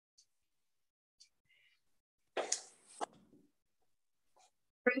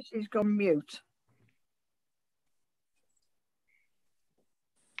Tracy's gone mute.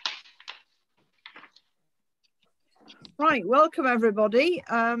 Right, welcome everybody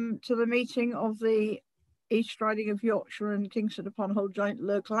to the meeting of the East Riding of Yorkshire and Kingston upon Hull Joint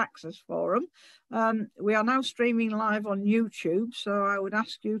Local Access Forum. We are now streaming live on YouTube, so I would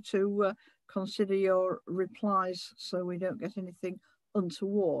ask you to consider your replies so we don't get anything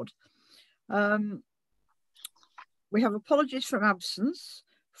untoward. We have apologies from absence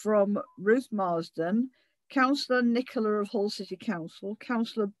from Ruth Marsden, Councillor Nicola of Hull City Council,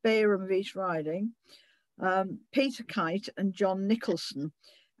 Councillor Bayram of East Riding, Peter Kite and John Nicholson.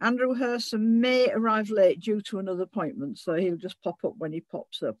 Andrew Herson may arrive late due to another appointment, so he'll just pop up when he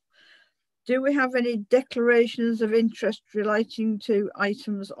pops up. Do we have any declarations of interest relating to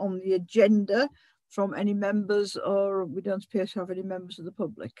items on the agenda from any members, or we don't appear to have any members of the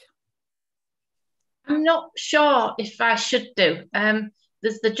public? I'm not sure if I should do.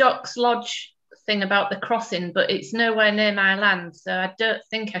 There's the Jocks Lodge thing about the crossing, but it's nowhere near my land, so I don't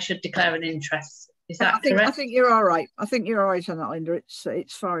think I should declare an interest. Is that correct? I think you're all right. I think you're all right on that, Linda.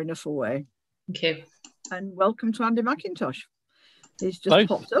 It's far enough away. Thank you. And welcome to Andy McIntosh. He's just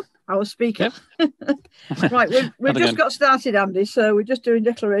popped up, our speaker. Yep. Right, we've just got started, Andy, so we're just doing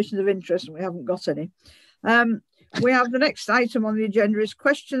declarations of interest and we haven't got any. We have the next item on the agenda is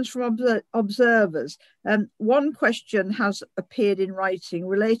questions from observers. One question has appeared in writing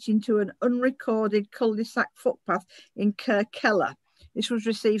relating to an unrecorded cul-de-sac footpath in Kirkella. This was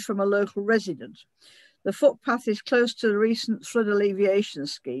received from a local resident. The footpath is close to the recent flood alleviation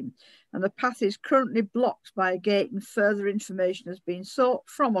scheme, and the path is currently blocked by a gate, and further information has been sought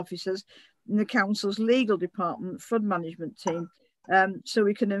from officers in the council's legal department, flood management team, so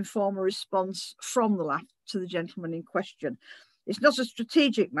we can inform a response from the LAF to the gentleman in question. It's not a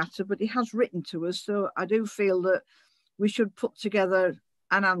strategic matter, but he has written to us, so I do feel that we should put together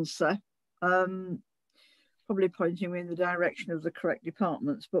an answer, probably pointing in the direction of the correct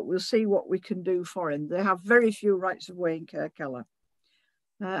departments, but we'll see what we can do for him. They have very few rights of way in Kirkella.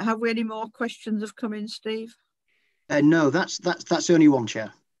 Have we any more questions have come in, Steve? No, that's only one,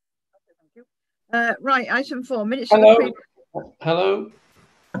 Chair. Okay, thank you. Right, item 4 minutes. Hello.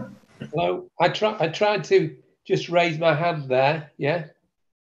 I tried to just raise my hand there. Yeah.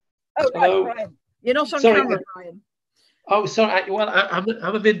 Oh, hello. Right, Brian. You're not on camera, Brian. Oh, sorry.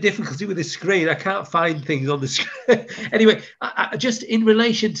 I'm a bit difficulty with the screen. I can't find things on the screen. Anyway, I just in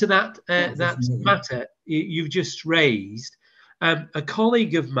relation to that matter you've just raised, a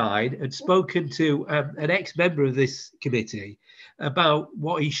colleague of mine had spoken to an ex-member of this committee about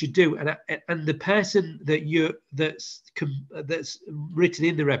what he should do, and the person that's written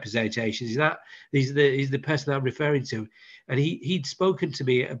in the representation is the person I'm referring to, and he'd spoken to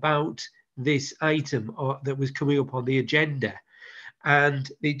me about this item that was coming up on the agenda,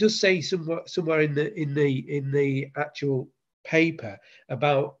 and it does say somewhere in the actual paper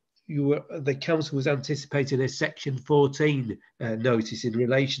about the council was anticipating a section 14 notice in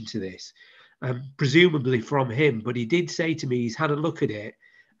relation to this, presumably from him, but he did say to me he's had a look at it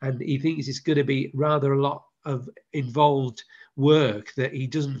and he thinks it's going to be rather a lot of involved work that he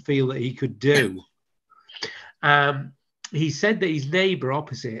doesn't feel that he could do. He said that his neighbour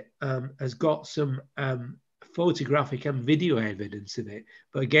opposite has got some photographic and video evidence of it,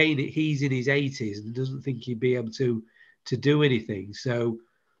 but again, he's in his 80s and doesn't think he'd be able to do anything. So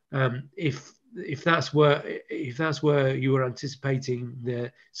if that's where you were anticipating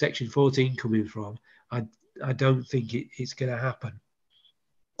the section 14 coming from, I don't think it's going to happen.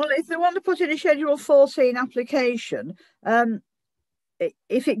 Well, if they want to put in a Schedule 14 application,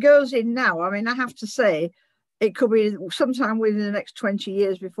 if it goes in now, I mean, I have to say, it could be sometime within the next 20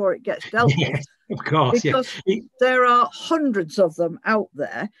 years before it gets dealt with. Yes, of course, because there are hundreds of them out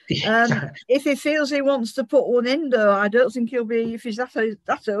there. If he feels he wants to put one in, though, I don't think he'll be, if he's that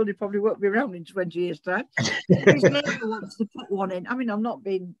old, he probably won't be around in 20 years' time. If his neighbour wants to put one in, I mean, I'm not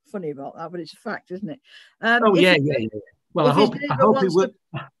being funny about that, but it's a fact, isn't it? Yeah. Well, I hope he would.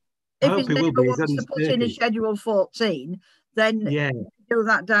 If his neighbour wants to put in a Schedule 14, then do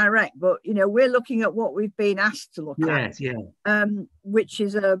that direct. But we're looking at what we've been asked to look at, which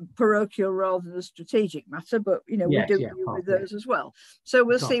is a parochial rather than a strategic matter. But we do deal with those as well. So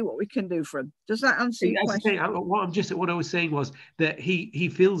we'll see what we can do for him. Does that answer your question? What I was saying was that he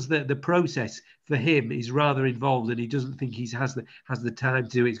feels that the process for him is rather involved, and he doesn't think he has the time to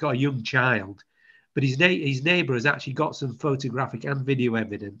do it. He's got a young child. But his neighbour has actually got some photographic and video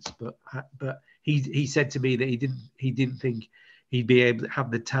evidence. But he said to me that he didn't think he'd be able to have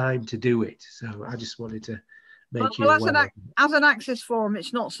the time to do it. So I just wanted to make you well, aware. as an access forum,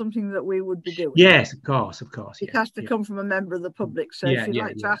 it's not something that we would be doing. Yes, of course. It has to come from a member of the public. So if you'd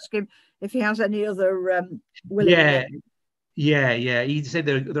like to ask him if he has any other willing. Yeah. He said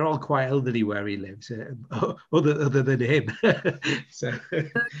they're all quite elderly where he lives, other than him. So okay,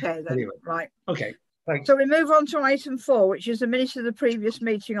 then. Anyway. Right. Okay. Thanks. So we move on to item 4, which is the minutes of the previous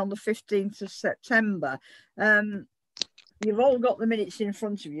meeting on the 15th of September. You've all got the minutes in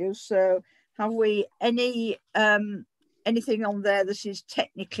front of you. So have we anything on there that is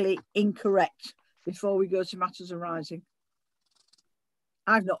technically incorrect before we go to matters arising?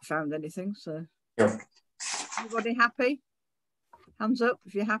 I've not found anything. So everybody happy? Hands up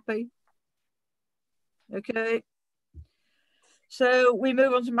if you're happy. Okay. So we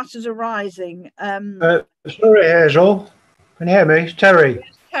move on to matters arising. Sorry, Hazel. Can you hear me? It's Terry.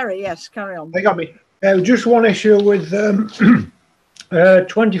 Terry, yes, carry on. They got me. Just one issue with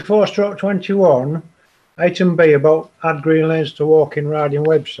 24/21, item B about add green lanes to walking riding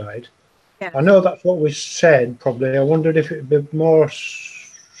website. Yes. I know that's what we said probably. I wondered if it would be more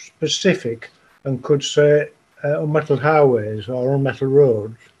specific and could say unmetalled highways or unmetalled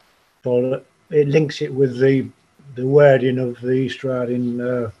roads, so that it links it with the wording of the East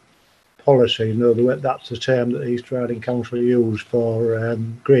Riding policy. You know, that's the term that the East Riding Council use for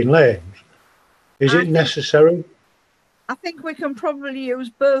green lanes. Is it necessary? I think we can probably use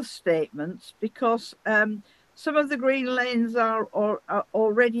both statements because some of the green lanes are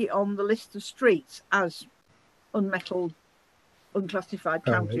already on the list of streets as unmetalled, unclassified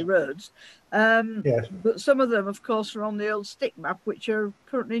county roads. Yes. But some of them, of course, are on the old stick map, which are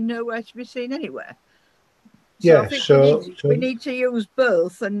currently nowhere to be seen anywhere. So yes, we need to use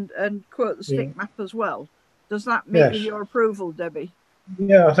both and quote the stick map as well. Does that meet with your approval, Debbie?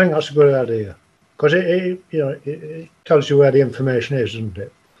 Yeah, I think that's a good idea because it tells you where the information is, doesn't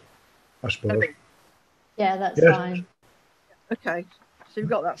it? I suppose. Debbie. Yeah, that's fine. Okay, so you've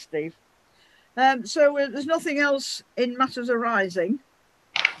got that, Steve. So there's nothing else in matters arising.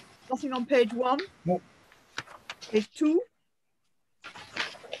 Nothing on page 1. No. Page 2.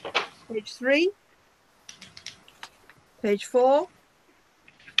 Page 3. Page 4,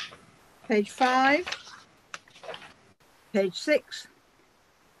 page 5, page 6.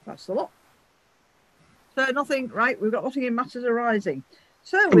 That's the lot. So nothing, right? We've got nothing in matters arising.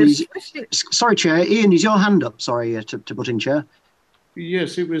 So sorry, Chair. Ian, is your hand up? Sorry to butt in, Chair.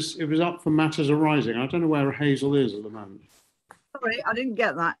 Yes, it was up for matters arising. I don't know where Hazel is at the moment. Sorry, I didn't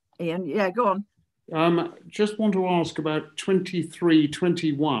get that, Ian. Yeah, go on. Just want to ask about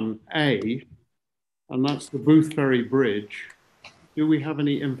 2321A. And that's the Boothferry Bridge. Do we have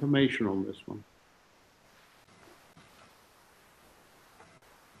any information on this one?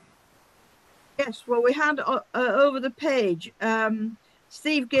 Yes, well, we had over the page,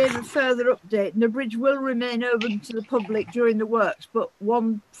 Steve gave a further update, and the bridge will remain open to the public during the works, but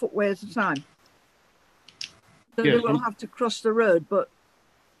 1 footway at a time. So they will have to cross the road, but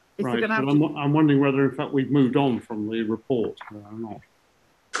if they're going to have I'm wondering whether, in fact, we've moved on from the report or not.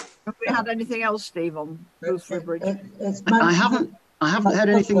 Have we had anything else, Steve, on Boothferry Bridge? I haven't heard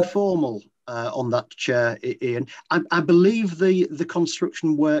anything formal on that, Chair, Ian. I believe the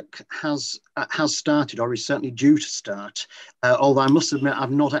construction work has started, or is certainly due to start. Although I must admit I've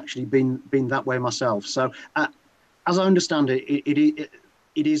not actually been that way myself. So, as I understand it,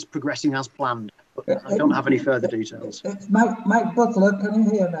 it is progressing as planned. But I don't have any further details. It's Mike Butler. Can you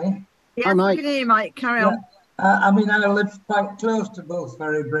hear me? Yeah, I can hear you, Mike. Carry on. I mean, I live quite close to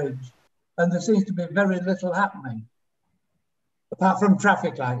Boothferry Bridge, and there seems to be very little happening, apart from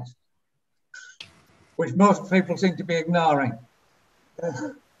traffic lights, which most people seem to be ignoring. But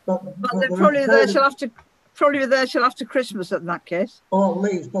they're probably there till after Christmas in that case. Or at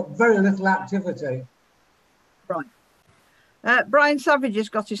least, but very little activity. Right. Brian Savage has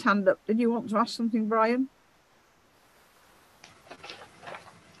got his hand up. Did you want to ask something, Brian?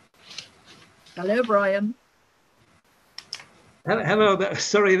 Hello, Brian. Hello.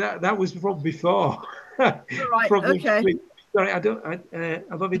 Sorry, that was from before. Right. Okay. Sorry,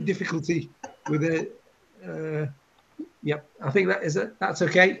 I'm having difficulty with it. Yep, I think that's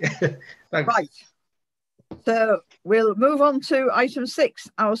okay. Thanks. Right. So we'll move on to item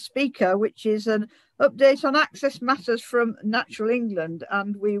 6, our speaker, which is an update on access matters from Natural England,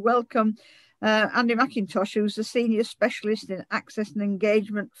 and we welcome Andy McIntosh, who's the senior specialist in access and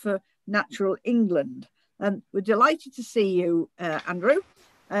engagement for Natural England. We're delighted to see you, Andrew,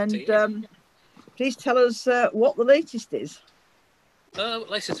 and please tell us what the latest is.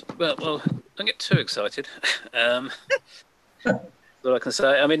 Latest, well, don't get too excited. What I can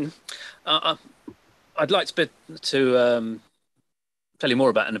say, I mean, I'd like to tell you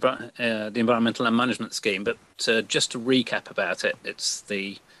more about the Environmental Land Management Scheme, but just to recap about it, it's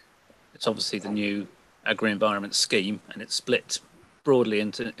obviously the new agri-environment scheme, and it's split broadly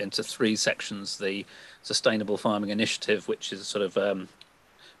into three sections. The Sustainable Farming Initiative, which is sort of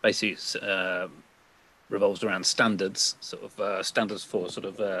basically revolves around standards, standards for sort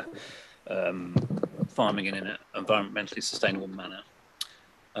of farming in an environmentally sustainable manner.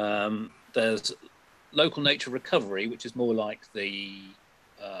 There's Local Nature Recovery, which is more like the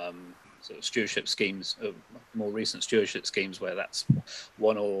sort of stewardship schemes, more recent stewardship schemes, where that's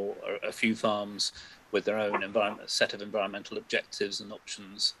one or a few farms with their own set of environmental objectives and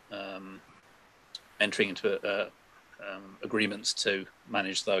options, entering into agreements to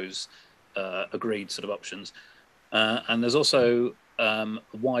manage those agreed sort of options. And there's also a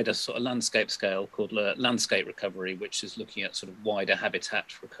wider sort of landscape scale called Landscape Recovery, which is looking at sort of wider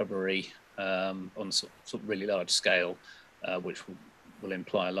habitat recovery on sort of really large scale, which will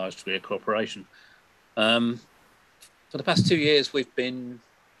imply a large degree of cooperation. For the past 2 years, we've been,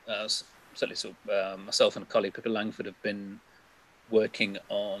 certainly sort of, myself and a colleague, Pippa Langford, have been working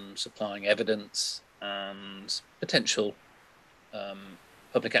on supplying evidence and potential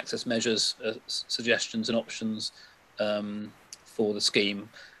public access measures, suggestions and options for the scheme.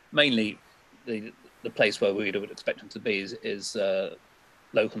 Mainly the place where we would expect them to be is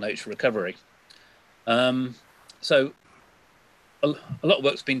local nature recovery. So a lot of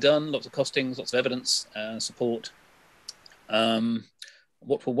work's been done, lots of costings, lots of evidence and support.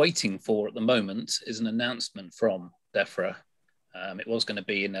 What we're waiting for at the moment is an announcement from DEFRA. It was going to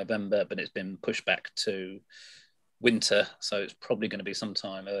be in November, but it's been pushed back to winter, so it's probably going to be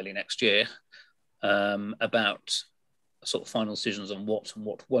sometime early next year, about sort of final decisions on what and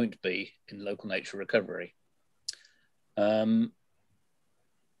what won't be in local nature recovery.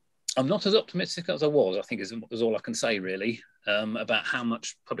 I'm not as optimistic as I was, I think is all I can say really, about how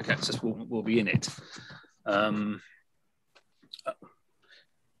much public access will be in it.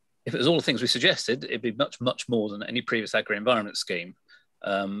 If it was all the things we suggested, it'd be much, much more than any previous agri-environment scheme.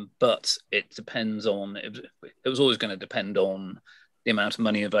 But it depends on, it was always going to depend on the amount of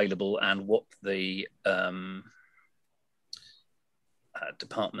money available and what the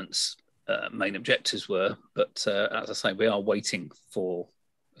department's main objectives were. But as I say, we are waiting for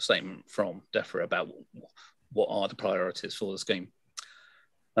a statement from DEFRA about what are the priorities for the scheme.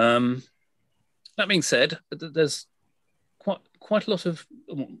 That being said, there's quite a lot of,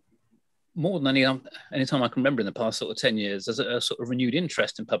 more than any time I can remember in the past sort of 10 years, there's a sort of renewed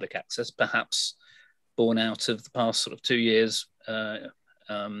interest in public access, perhaps born out of the past sort of 2 years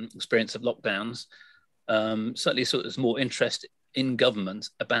experience of lockdowns. Certainly sort of there's more interest in government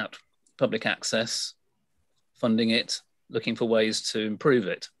about public access, funding it, looking for ways to improve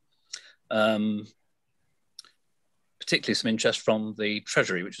it. Particularly some interest from the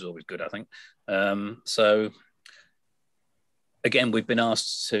Treasury, which is always good, I think. So again, we've been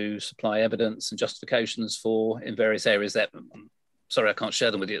asked to supply evidence and justifications for in various areas that, sorry, I can't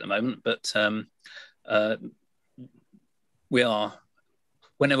share them with you at the moment, but we are,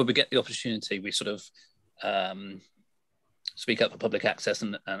 whenever we get the opportunity, we sort of speak up for public access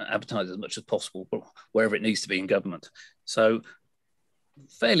and advertise as much as possible wherever it needs to be in government. So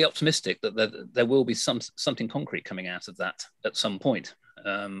fairly optimistic that there will be something concrete coming out of that at some point.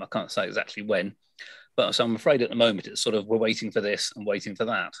 I can't say exactly when, but so I'm afraid at the moment it's sort of we're waiting for this and waiting for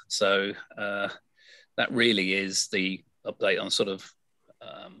that. So that really is the update on sort of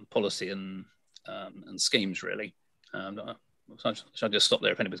policy and schemes really. Shall I just stop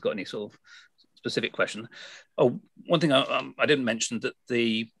there if anybody's got any sort of specific question? Oh, one thing I didn't mention, that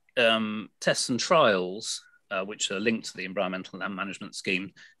the tests and trials which are linked to the Environmental Land Management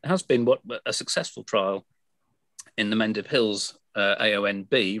Scheme, there has been a successful trial in the Mendive Hills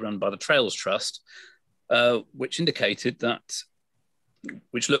AONB run by the Trails Trust, which indicated that,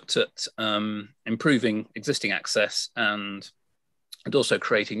 which looked at improving existing access and also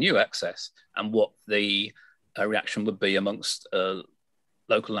creating new access, and what the reaction would be amongst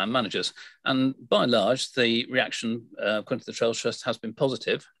local land managers. And by and large, the reaction, according to the Trails Trust, has been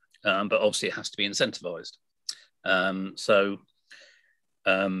positive, but obviously it has to be incentivised.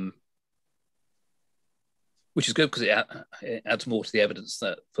 Which is good because it adds more to the evidence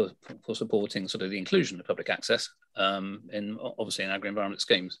that for supporting sort of the inclusion of public access obviously in agri-environment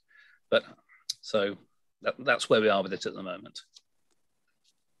schemes. But so that's where we are with it at the moment.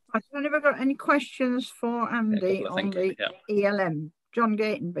 I've never got any questions for Andy on the ELM. John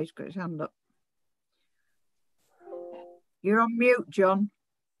Gayton basically got his hand up. You're on mute, John.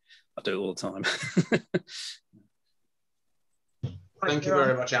 I do it all the time. Thank you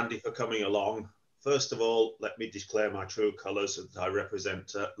very much, Andy, for coming along. First of all, let me declare my true colours that I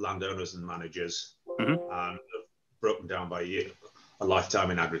represent landowners and managers, and have broken down by a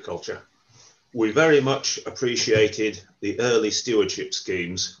lifetime in agriculture. We very much appreciated the early stewardship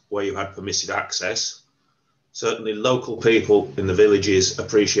schemes where you had permissive access. Certainly local people in the villages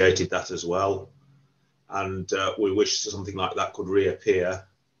appreciated that as well. And we wish something like that could reappear.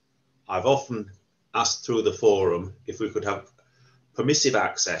 I've often asked through the forum if we could have permissive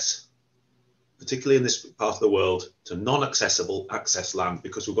access, particularly in this part of the world, to non-accessible access land,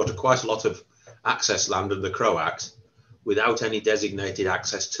 because we've got quite a lot of access land under the Crow Act without any designated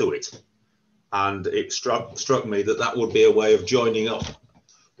access to it. And it struck me that that would be a way of joining up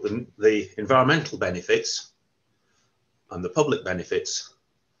the environmental benefits and the public benefits,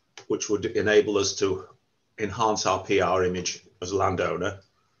 which would enable us to enhance our PR image as a landowner.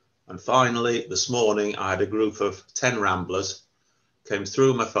 And finally, this morning, I had a group of 10 ramblers came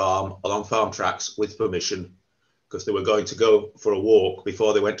through my farm along farm tracks with permission, because they were going to go for a walk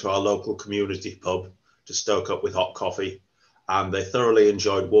before they went to our local community pub to stoke up with hot coffee. And they thoroughly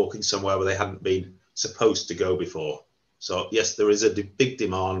enjoyed walking somewhere where they hadn't been supposed to go before. So yes, there is a big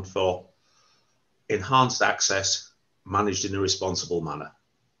demand for enhanced access managed in a responsible manner.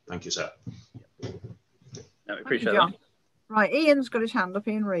 Thank you, sir. No, we appreciate that. Right, Ian's got his hand up.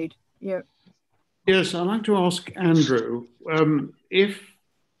 Ian Reid. Yeah. Yes, I'd like to ask Andrew, if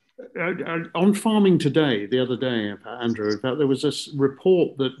on Farming Today, the other day, Andrew, in fact, there was this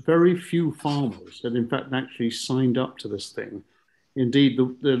report that very few farmers had in fact actually signed up to this thing. Indeed,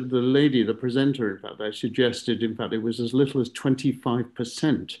 the lady, the presenter, in fact, I suggested, in fact, it was as little as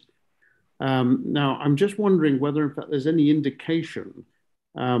 25%. Now, I'm just wondering whether, in fact, there's any indication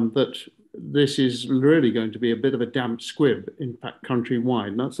that this is really going to be a bit of a damp squib, in fact, countrywide.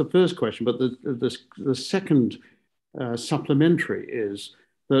 And that's the first question. But the second supplementary is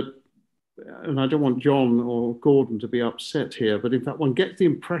that, and I don't want John or Gordon to be upset here, but in fact, one gets the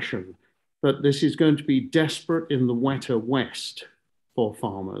impression that this is going to be desperate in the wetter west for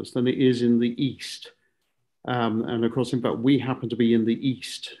farmers than it is in the east. And of course, in fact, we happen to be in the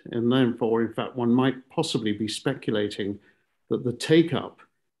east. And therefore, in fact, one might possibly be speculating that the take-up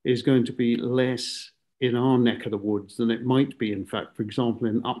is going to be less in our neck of the woods than it might be, in fact, for example,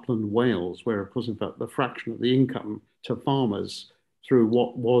 in upland Wales, where, of course, in fact, the fraction of the income to farmers through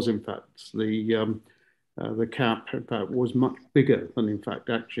what was, in fact, the cap, in fact, was much bigger than, in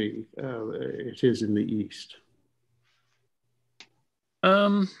fact, actually it is in the east.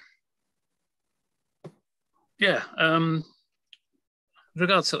 Yeah. With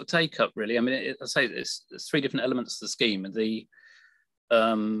regards to take up, really, I mean, I say there's three different elements to the scheme, and the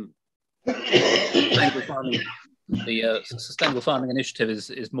sustainable farming initiative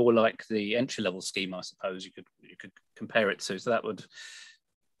is more like the entry level scheme, I suppose you could compare it to. So that would,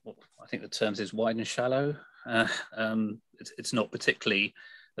 well, I think the terms is wide and shallow. It's not particularly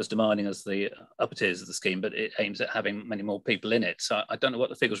as demanding as the upper tiers of the scheme, but it aims at having many more people in it. So I don't know what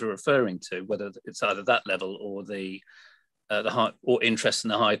the figures are referring to, whether it's either that level or the high, or interest in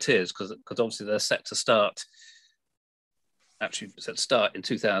the higher tiers, because obviously they're set to start. Actually, set to start in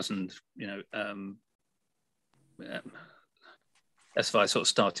 2000. SFI sort of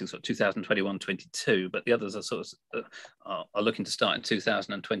starting sort of 2021-22, but the others are sort of are looking to start in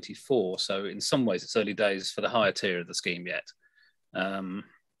 2024. So in some ways, it's early days for the higher tier of the scheme yet.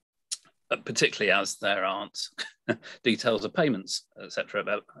 But particularly as there aren't details of payments, etc.,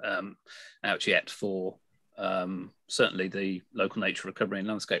 about out yet for certainly the local nature recovery and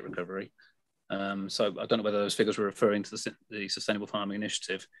landscape recovery. So I don't know whether those figures were referring to the Sustainable Farming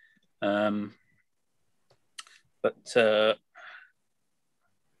Initiative, but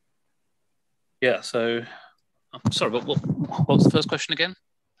yeah. So I'm sorry, but what was the first question again?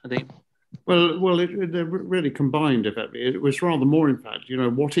 Well, they're really combined. In fact, it was rather more, in fact,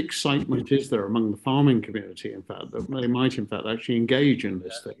 what excitement is there among the farming community, in fact, that they might, in fact, actually engage in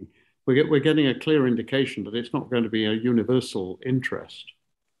this thing. We're getting a clear indication that it's not going to be a universal interest.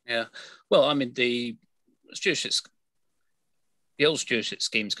 Yeah, well, I mean, the old stewardship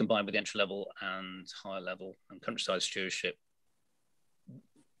schemes combined with the entry level and higher level and countryside stewardship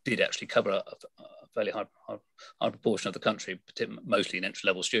did actually cover a fairly high proportion of the country, mostly in entry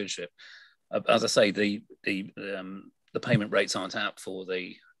level stewardship. As I say, the payment rates aren't out for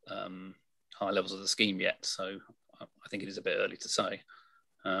the high levels of the scheme yet, so I think it is a bit early to say.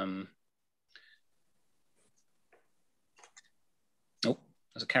 Oh,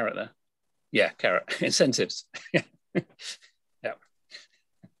 there's a carrot there. Yeah, carrot. Incentives. Yeah.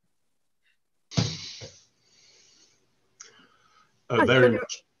 Very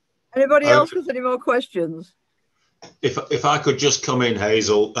much. Anybody else with any more questions? If I could just come in,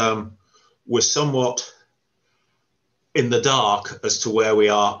 Hazel, we're somewhat in the dark as to where we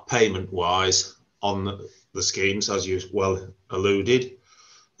are payment-wise on the schemes, as you well alluded.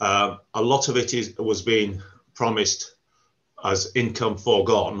 A lot of it was being promised as income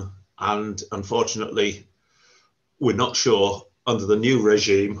foregone, and unfortunately, we're not sure under the new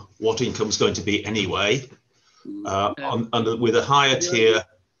regime what income's going to be anyway. With a higher tier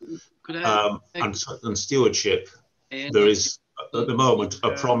and stewardship, there is at the moment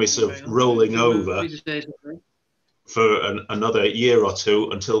a promise of rolling over for another year or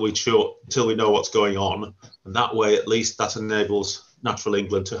two until we know what's going on, and that way at least that enables Natural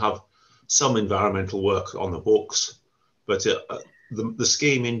England to have some environmental work on the books. But the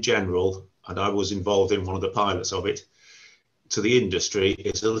scheme in general, and I was involved in one of the pilots of it, to the industry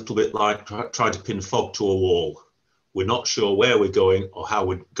is a little bit like trying to pin fog to a wall. We're not sure where we're going or how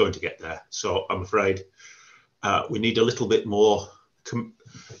we're going to get there. So I'm afraid we need a little bit more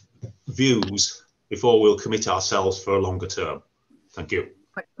views before we'll commit ourselves for a longer term. Thank you.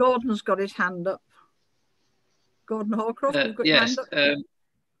 Right, Gordon's got his hand up. Gordon Hawcroft, you've got your hand up?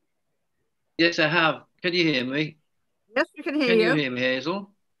 Yes, I have. Can you hear me? Yes, we can hear you. Can you hear me, Hazel?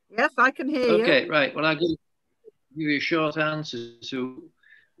 Yes, I can hear you. Okay, right. Well, I'll give you a short answer to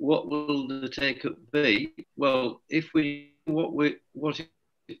what will the take-up be. Well, if what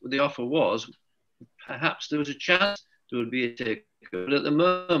the offer was, perhaps there was a chance there would be a take-up. But at the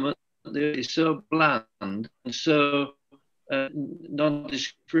moment, it is so bland and so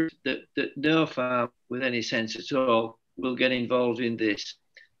nondescript that no farm with any sense at all will get involved in this.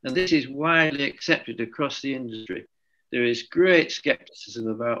 And this is widely accepted across the industry. There is great scepticism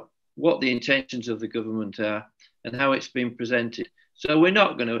about what the intentions of the government are and how it's been presented. So we're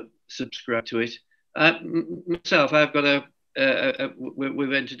not going to subscribe to it. Myself, I've got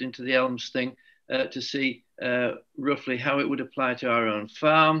we've entered into the ELMS thing to see roughly how it would apply to our own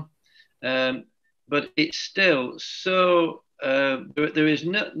farm. But it's still so, there is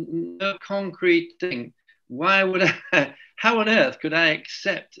no concrete thing. Why would how on earth could I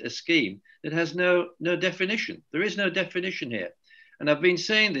accept a scheme that has no definition? There is no definition here. And I've been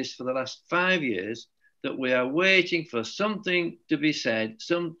saying this for the last 5 years, that we are waiting for something to be said,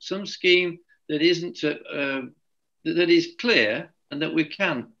 some scheme that isn't, that is clear and that we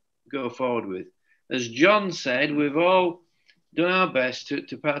can go forward with. As John said, we've all done our best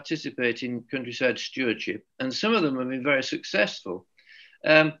to participate in countryside stewardship, and some of them have been very successful.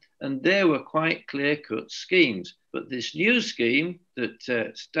 And they were quite clear-cut schemes. But this new scheme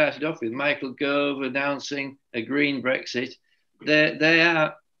that started off with Michael Gove announcing a green Brexit, they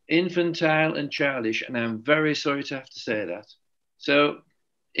are infantile and childish, and I'm very sorry to have to say that. So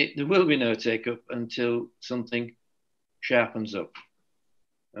there will be no take-up until something sharpens up.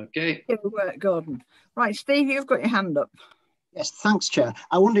 Okay? Good work, Gordon. Right, Steve, you've got your hand up. Yes, thanks, Chair.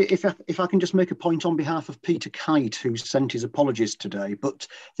 I wonder if I can just make a point on behalf of Peter Kite, who sent his apologies today, but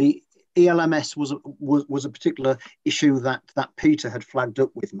the ELMS was a particular issue that Peter had flagged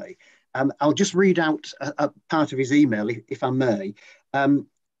up with me. I'll just read out a part of his email, if I may.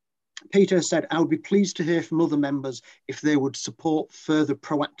 Peter said, I would be pleased to hear from other members if they would support further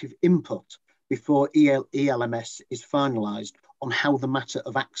proactive input before ELMS is finalised on how the matter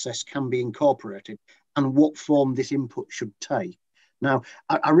of access can be incorporated and what form this input should take. Now,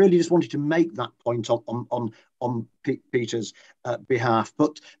 I really just wanted to make that point on Peter's behalf,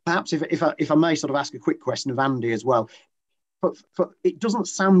 but perhaps if I may sort of ask a quick question of Andy as well. But it doesn't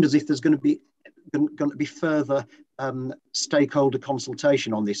sound as if there's going to be further stakeholder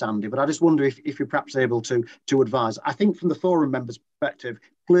consultation on this, Andy, but I just wonder if you're perhaps able to advise. I think from the forum members' perspective,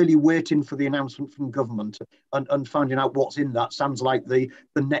 clearly waiting for the announcement from government and finding out what's in that sounds like the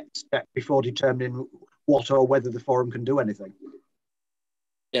next step before determining what or whether the forum can do anything.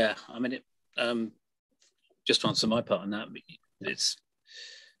 Yeah, I mean, just to answer my part on that, it's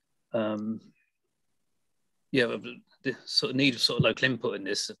the sort of need of sort of local input in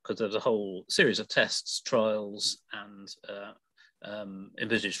this, because there's a whole series of tests, trials, and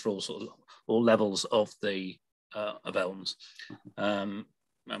envisaged for all levels of the of ELMS. And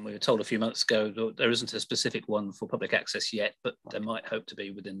we were told a few months ago that there isn't a specific one for public access yet, but there might hope to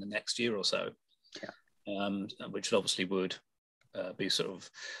be within the next year or so, which obviously would be sort of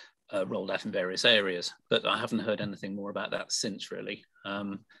rolled out in various areas. But I haven't heard anything more about that since, really.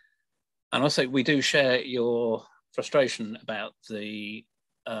 And also, we do share your frustration about the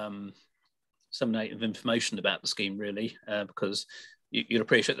dissemination of information about the scheme, really, because you'd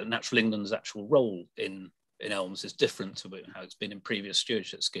appreciate that Natural England's actual role in ELMS is different to how it's been in previous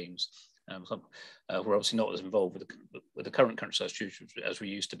stewardship schemes. We're obviously not as involved with the current countryside stewardship as we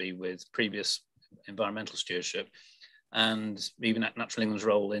used to be with previous environmental stewardship. and even Natural England's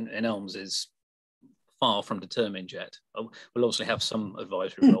role in Elms is far from determined yet. We'll obviously have some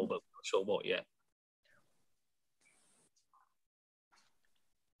advisory role, but I'm not sure what yet.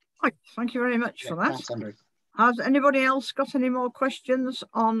 Right, thank you very much for that. Thanks, Andrew. Has anybody else got any more questions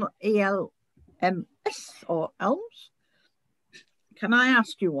on ELMS or ELMS? Can I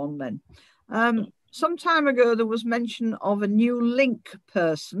ask you one then? Some time ago, there was mention of a new link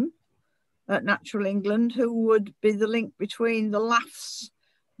person at Natural England who would be the link between the LAFs,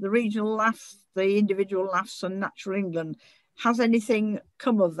 the regional LAFs, the individual LAFs and Natural England. Has anything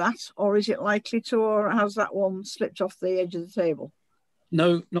come of that, or is it likely to, or has that one slipped off the edge of the table?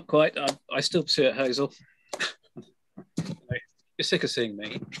 No, not quite. I still pursue it, Hazel. You're sick of seeing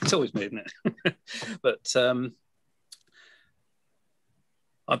me. It's always me, isn't it? But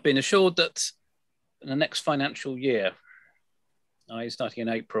I've been assured that in the next financial year, starting in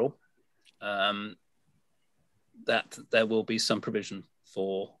April, that there will be some provision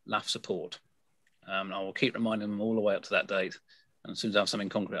for LAF support. I will keep reminding them all the way up to that date. And as soon as I have something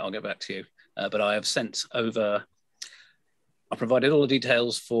concrete, I'll get back to you. But I have sent over, I provided all the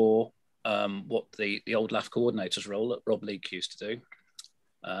details for what the old LAF coordinator's role that Rob Leake used to do,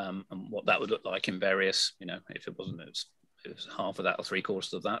 and what that would look like in various, if it wasn't, it was half of that or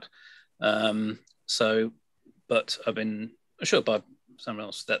 3/4 of that. But I've been assured by someone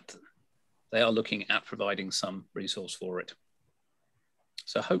else that they are looking at providing some resource for it.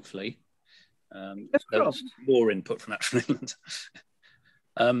 So hopefully, there's more input from Natural England.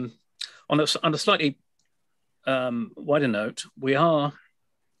 On a slightly wider note, we are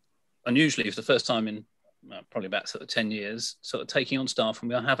unusually, for the first time in probably about sort of 10 years, sort of taking on staff,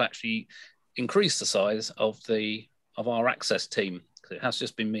 and we have actually increased the size of our access team. It has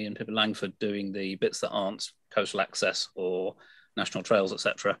just been me and Pippa Langford doing the bits that aren't coastal access or national trails,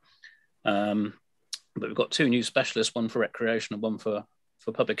 etc. But we've got 2 new specialists, one for recreation and one for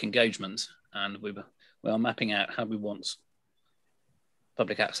public engagement, and we are mapping out how we want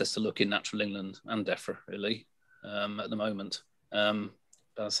public access to look in Natural England and DEFRA, really, at the moment.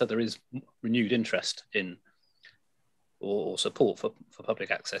 But as I said, there is renewed interest in or support for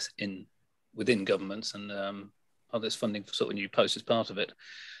public access within governments, and there's funding for sort of new posts as part of it.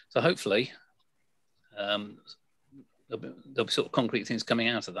 So hopefully there'll be sort of concrete things coming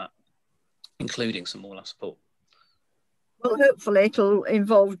out of that, including some more support. Well, hopefully it'll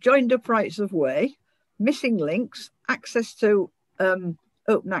involve joined up rights of way, missing links, access to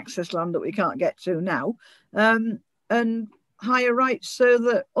open access land that we can't get to now, and higher rights so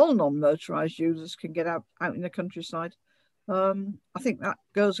that all non-motorised users can get out in the countryside. I think that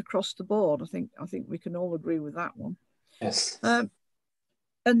goes across the board. I think we can all agree with that one. Yes. And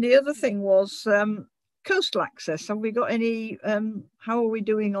the other thing was coastal access. Have we got any? How are we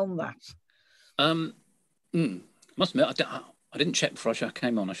doing on that? Must admit, I didn't check before I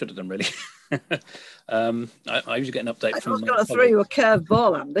came on. I should have done, really. I usually get an update from. I was going to throw you a curved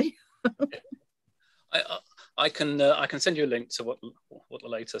ball, Andy. I can send you a link to what the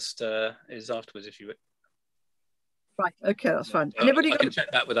latest is afterwards if you. Right. Okay, that's fine. I can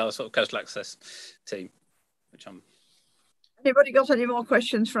check that with our sort of coastal access team, which I'm. Anybody got any more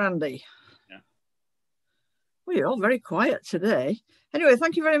questions for Andy? Yeah. Well, you're all very quiet today. Anyway,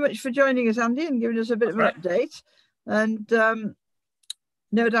 thank you very much for joining us, Andy, and giving us a bit of an update. And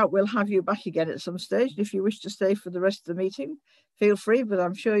no doubt we'll have you back again at some stage. If you wish to stay for the rest of the meeting, feel free. But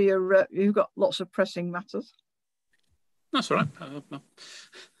I'm sure you've got lots of pressing matters. That's all right.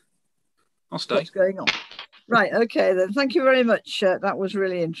 I'll stay. What's going on? Right, okay then. Thank you very much. That was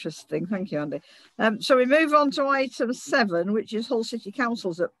really interesting. Thank you, Andy. So we move on to item 7, which is Hull City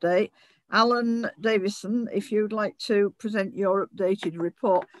Council's update. Alan Davison, if you'd like to present your updated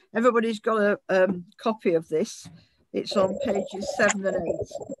report. Everybody's got a copy of this. It's on pages 7 and 8.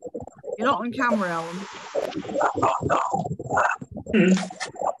 You're not on camera, Alan.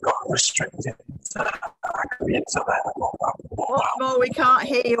 I've got restricted internet. What's more, we can't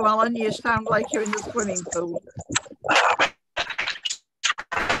hear you, Alan. You sound like you're in the swimming pool.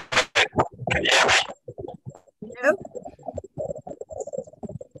 Can you hear me? No?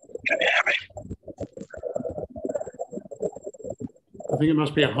 Can you hear me? I think it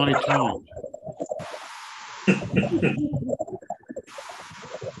must be a high tide. Can you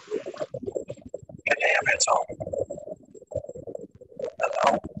hear me at all?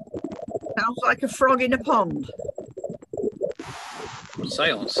 Hello? Sounds like a frog in a pond.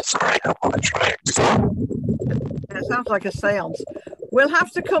 Seance. Sorry, I want to try it. It sounds like a seance. We'll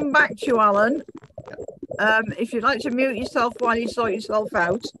have to come back to you, Alan. If you'd like to mute yourself while you sort yourself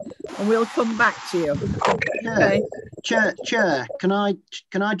out, and we'll come back to you. Okay. Okay. Chair, can I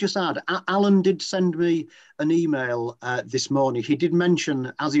just add? Alan did send me an email this morning. He did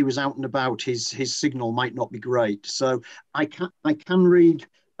mention, as he was out and about, his signal might not be great. So I can read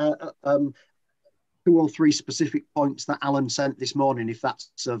 2 or 3 specific points that Alan sent this morning, if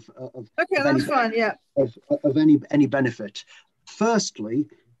that's of okay, that's fine. Yeah, of any benefit. Firstly,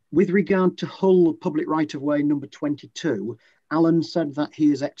 with regard to Hull public right of way number 22, Alan said that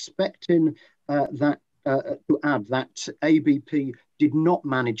he is expecting to add that ABP did not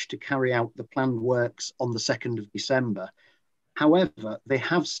manage to carry out the planned works on the 2nd of December. However, they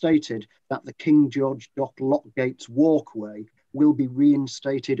have stated that the King George Dock Lockgates walkway will be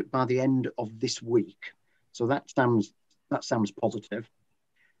reinstated by the end of this week. So that sounds positive.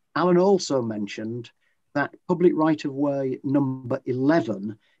 Alan also mentioned that public right-of-way number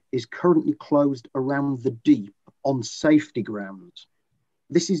 11 is currently closed around the Deep on safety grounds.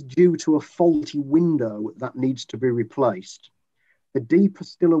 This is due to a faulty window that needs to be replaced. The Deep are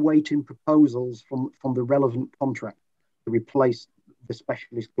still awaiting proposals from the relevant contract to replace the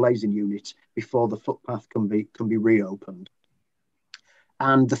specialist glazing unit before the footpath can be reopened.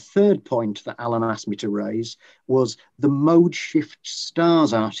 And the third point that Alan asked me to raise was the Mode Shift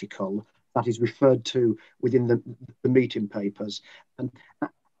Stars article that is referred to within the meeting papers. And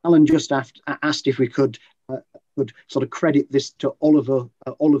Alan just asked if we could sort of credit this to Oliver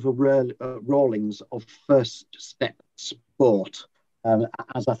Rawlings of First Step Sport,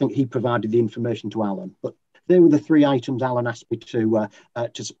 as I think he provided the information to Alan. But they were the 3 items Alan asked me to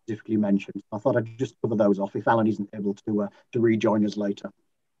specifically mention. I thought I'd just cover those off if Alan isn't able to rejoin us later.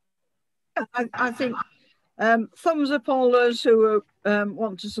 I think thumbs up all those who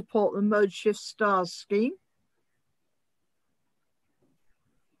want to support the Mode Shift Stars scheme.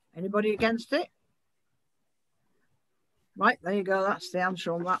 Anybody against it? Right, there you go. That's the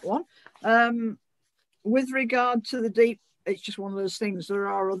answer on that one. With regard to the Deep, it's just one of those things. There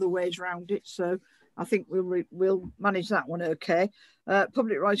are other ways around it, so I think we'll manage that one okay.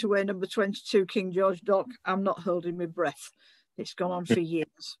 Public right of way number 22, King George Dock. I'm not holding my breath. It's gone on for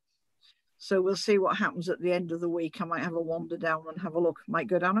years. So we'll see what happens at the end of the week. I might have a wander down and have a look. Might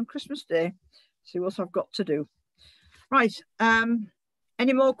go down on Christmas Day, see what I've got to do. Right.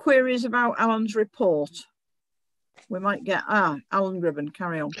 Any more queries about Alan's report? We might get Alan Gribben,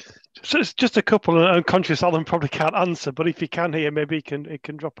 carry on. So it's just a couple. I'm conscious Alan probably can't answer, but if he can hear, maybe he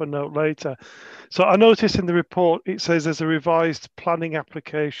can drop a note later. So I noticed in the report it says there's a revised planning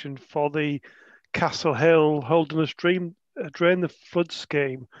application for the Castle Hill Holderness Drain the Flood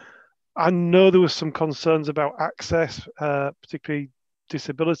Scheme. I know there was some concerns about access, particularly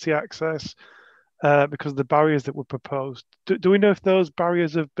disability access, because of the barriers that were proposed. Do we know if those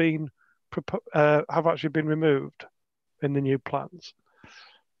barriers have actually been removed in the new plans?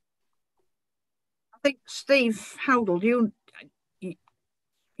 I think Steve Howdall,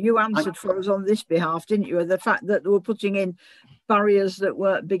 you answered for us on this behalf, didn't you? The fact that they were putting in barriers that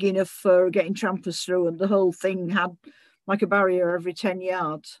weren't big enough for getting trampers through, and the whole thing had like a barrier every 10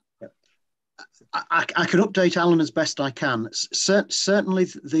 yards. I can update Alan as best I can. Certainly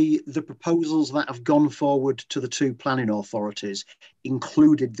the proposals that have gone forward to the 2 planning authorities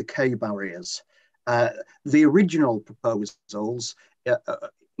included the K barriers. The original proposals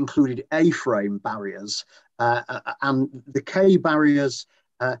included A-frame barriers, and the K barriers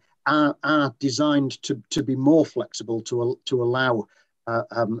are designed to be more flexible to allow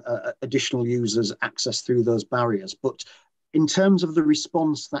additional users access through those barriers. But in terms of the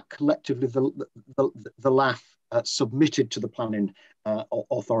response that collectively the LAF submitted to the planning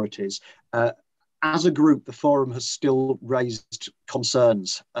authorities, as a group, the forum has still raised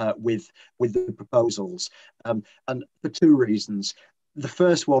concerns with the proposals, and for 2 reasons. The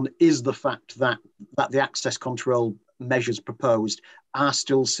first one is the fact that the access control measures proposed are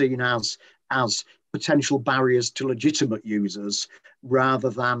still seen as potential barriers to legitimate users, rather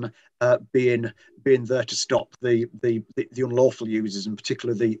than being there to stop the unlawful users, in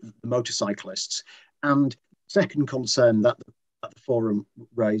particular the motorcyclists. And second concern that the forum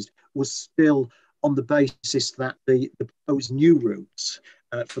raised was still on the basis that the proposed new routes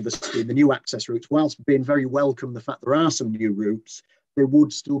for the scheme, the new access routes, whilst being very welcome the fact there are some new routes, they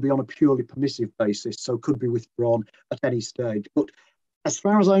would still be on a purely permissive basis, so could be withdrawn at any stage. But as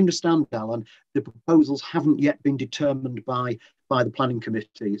far as I understand, Alan, the proposals haven't yet been determined by the planning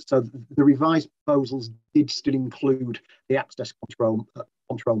committee. So the revised proposals did still include the access control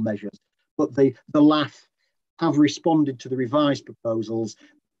measures, but the LAF have responded to the revised proposals,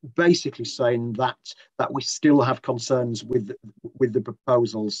 basically saying that we still have concerns with the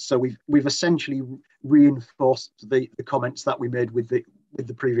proposals. So we've essentially reinforced the comments that we made with with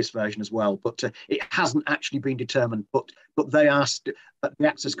the previous version as well, but it hasn't actually been determined. But they are the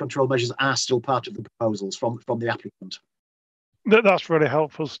access control measures are still part of the proposals from the applicant. That's really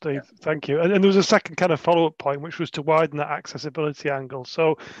helpful, Steve. Yeah. Thank you. And there was a second kind of follow-up point, which was to widen that accessibility angle.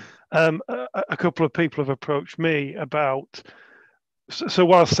 So a couple of people have approached me about, so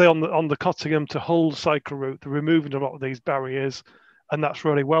while say on the Cottingham to Hull cycle route, they're removing a lot of these barriers, and that's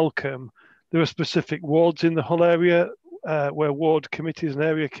really welcome. There are specific wards in the Hull area where ward committees and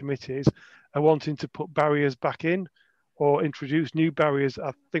area committees are wanting to put barriers back in or introduce new barriers.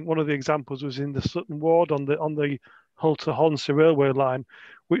 I think one of the examples was in the Sutton ward on the Hull to Hornsey railway line,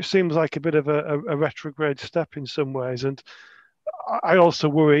 which seems like a bit of a retrograde step in some ways. And I also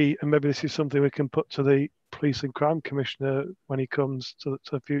worry, and maybe this is something we can put to the Police and Crime Commissioner when he comes to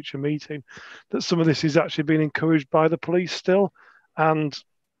the future meeting, that some of this is actually being encouraged by the police still. And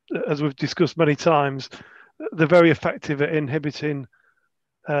as we've discussed many times, they're very effective at inhibiting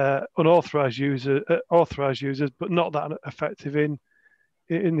unauthorized authorized users, but not that effective in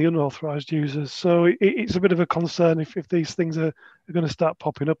the unauthorized users. So it's a bit of a concern if these things are going to start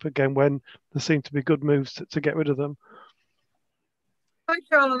popping up again when there seem to be good moves to get rid of them.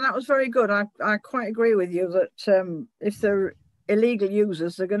 Thanks, Alan. That was very good. I quite agree with you that if they're illegal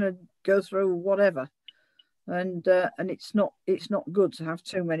users, they're going to go through whatever, and it's not good to have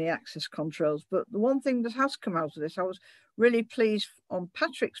too many access controls. But the one thing that has come out of this, I was really pleased on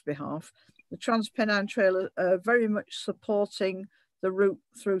Patrick's behalf. The TransPennine Trail are very much supporting the route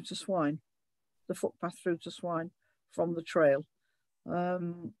through to Swine, the footpath through to Swine from the trail.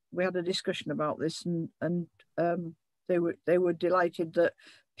 We had a discussion about this, and they were delighted that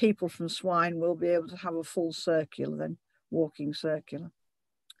people from Swine will be able to have a full circular then, walking circular.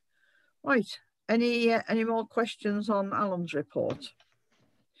 Right, any more questions on Alan's report?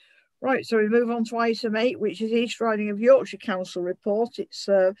 Right, so we move on to item 8, which is East Riding of Yorkshire Council report. It's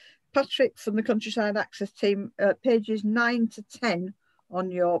Patrick from the Countryside Access team, pages 9 to 10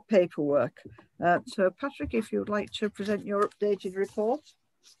 on your paperwork. So Patrick, if you would like to present your updated report.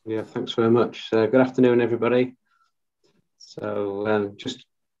 Yeah, thanks very much. Good afternoon, everybody. So just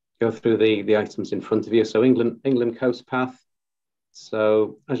go through the items in front of you. So England Coast Path.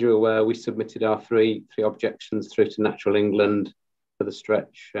 So as you're aware, we submitted our three objections through to Natural England for the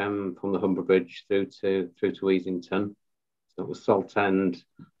stretch from the Humber Bridge through to Easington. So it was Saltend,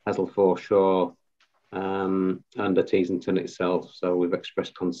 Hessle Foreshore, and at Easington itself. So we've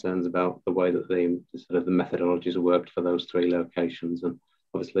expressed concerns about the way that the methodologies have worked for those three locations, and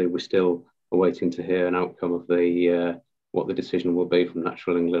obviously we're still awaiting to hear an outcome of what the decision will be from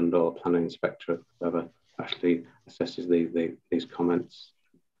Natural England or Planning Inspectorate, whoever actually assesses these comments.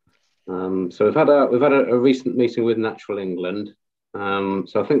 So we've had a recent meeting with Natural England.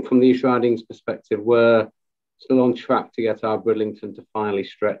 So I think from the East Riding's perspective, we're still on track to get our Bridlington to finally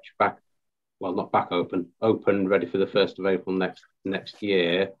stretch back, well, not back open, ready for the 1st of April next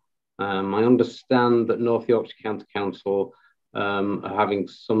year. I understand that North Yorkshire County Council are having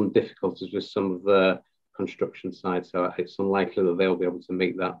some difficulties with some of the construction side, so it's unlikely that they'll be able to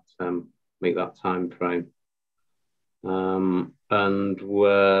meet that time frame. And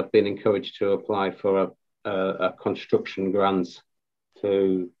we're being encouraged to apply for a construction grant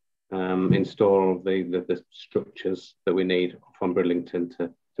to install the structures that we need from Bridlington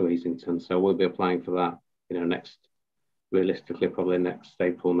to Easington. So we'll be applying for that, realistically probably next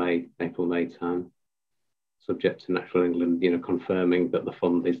April May time, subject to Natural England, confirming that the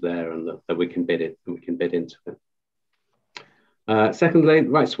fund is there and that we can bid it and we can bid into it. Secondly,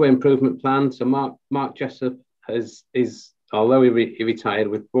 Rights of Way Improvement Plan. So Mark Jessup although he retired,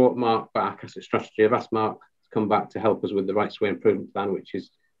 we've brought Mark back as a strategy. I've asked Mark to come back to help us with the Rights of Way Improvement Plan, which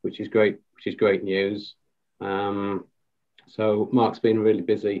is great news. So Mark's been really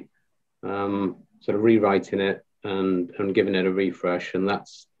busy, sort of rewriting it and giving it a refresh, and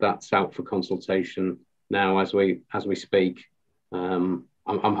that's out for consultation now as we speak. I'm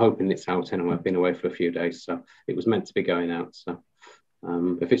hoping it's out anyway. I've been away for a few days, so it was meant to be going out. So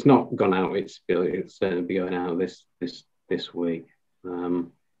if it's not gone out, it'll certainly be going out this week.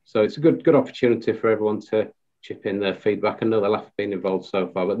 So it's a good opportunity for everyone to chip in their feedback. I know they'll have been involved so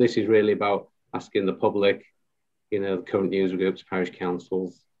far, but this is really about asking the public, the current user groups, parish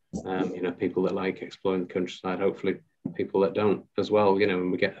councils, people that like exploring the countryside, hopefully people that don't as well,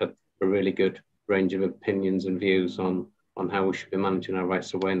 and we get a really good range of opinions and views on how we should be managing our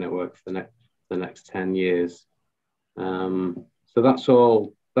rights of way network for the next 10 years. So that's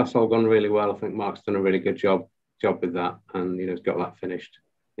all gone really well. I think Mark's done a really good job with that, and has got that finished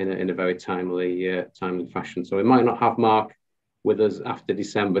in a very timely fashion. So we might not have Mark with us after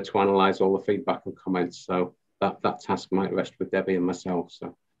December to analyse all the feedback and comments. So that task might rest with Debbie and myself.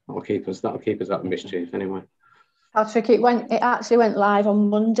 So that'll keep us out of mischief anyway. Patrick, it actually went live on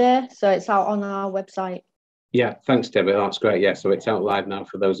Monday, so it's out on our website. Yeah, thanks, Debbie. That's great. Yeah, so it's out live now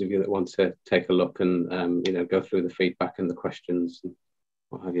for those of you that want to take a look and go through the feedback and the questions and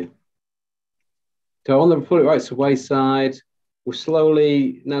what have you. So on the public rights of way side, we're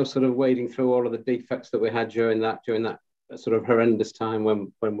slowly now sort of wading through all of the defects that we had during that sort of horrendous time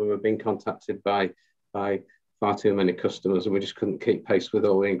when we were being contacted by far too many customers, and we just couldn't keep pace with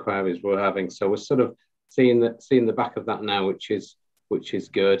all the inquiries we were having. So we're sort of seeing the back of that now, which is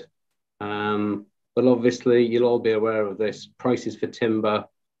good. But obviously, you'll all be aware of this. Prices for timber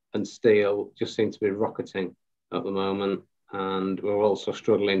and steel just seem to be rocketing at the moment, and we're also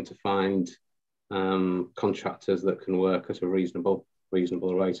struggling to find contractors that can work at a reasonable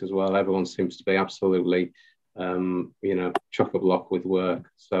rate as well. Everyone seems to be absolutely, chock-a-block with work.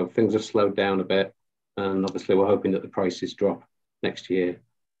 So things have slowed down a bit, and obviously we're hoping that the prices drop next year.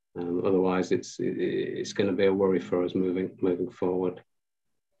 Otherwise, it's going to be a worry for us moving forward.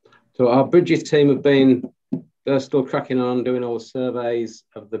 So our bridges team they're still cracking on doing all the surveys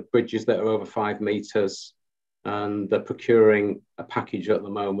of the bridges that are over 5 meters, and they're procuring a package at the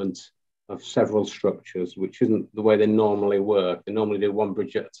moment of several structures, which isn't the way they normally work. They normally do one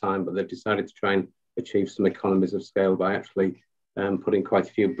bridge at a time, but they've decided to try and achieve some economies of scale by actually putting quite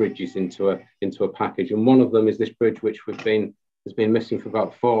a few bridges into a package. And one of them is this bridge, which has been missing for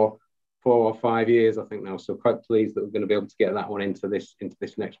about 4 or 5 years, I think now. So quite pleased that we're going to be able to get that one into this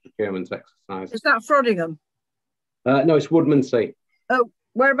next procurement exercise. Is that Frodingham? No, it's Woodmansea. Oh,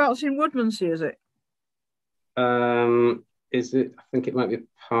 whereabouts in Woodmansea is it? Is it? I think it might be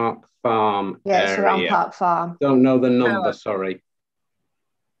Park Farm. Yeah, it's around Park Farm. Don't know the number. Sorry.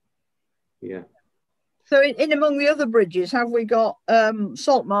 Yeah. So in among the other bridges, have we got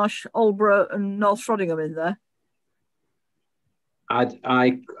Saltmarsh, Aldborough, and North Frodingham in there? I'd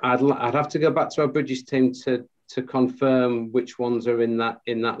have to go back to our bridges team to confirm which ones are in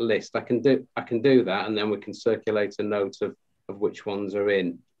that list. I can do that, and then we can circulate a note of which ones are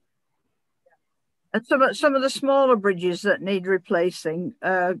in. And some of the smaller bridges that need replacing,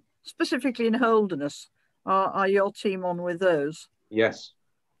 specifically in Holderness, are your team on with those? Yes.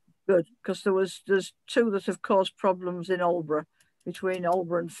 Good, because there's 2 that have caused problems in Aldborough, between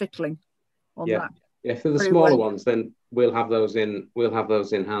Aldborough and Fickling. On that. Yeah, for the smaller ones, then we'll have those in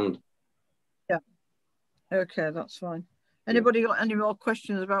hand. Yeah. Okay, that's fine. Anybody got any more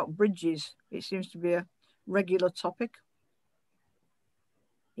questions about bridges? It seems to be a regular topic.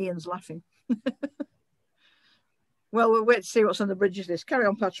 Ian's laughing. Well, we'll wait to see what's on the bridges list. Carry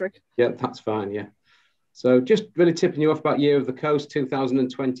on, Patrick. Yeah, that's fine. Yeah. So just really tipping you off about Year of the Coast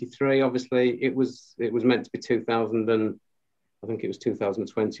 2023. Obviously, it was meant to be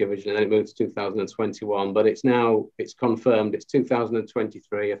 2020 originally, and it moved to 2021. But it's confirmed. It's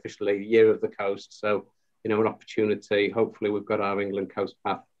 2023 officially, Year of the Coast. So an opportunity. Hopefully, we've got our England Coast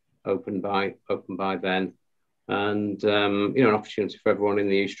Path open by then, and an opportunity for everyone in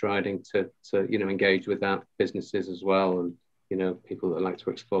the East Riding to engage with that, businesses as well, and people that like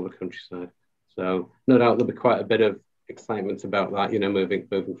to explore the countryside. So no doubt there'll be quite a bit of excitement about that,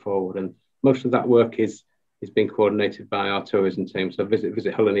 moving forward. And most of that work is being coordinated by our tourism team. So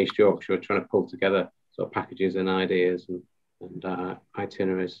Visit Hull and East Yorkshire are trying to pull together sort of packages and ideas and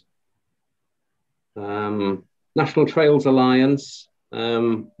itineraries. National Trails Alliance.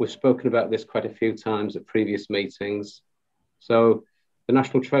 We've spoken about this quite a few times at previous meetings. So the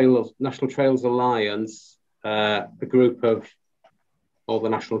National Trails Alliance, a group of all the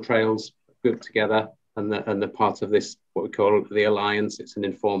national trails grouped together, and they're part of this, what we call the Alliance. It's an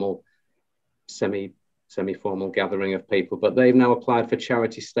informal, semi-formal gathering of people, but they've now applied for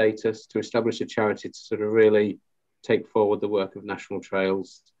charity status to establish a charity to sort of really take forward the work of national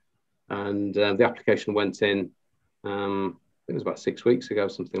trails. And the application went in, I think it was about 6 weeks ago,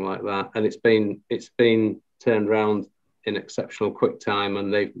 something like that, and it's been turned around in exceptional quick time,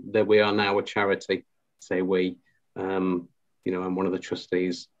 and we are now a charity. Say we. I'm one of the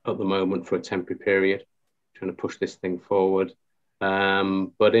trustees at the moment for a temporary period, trying to push this thing forward.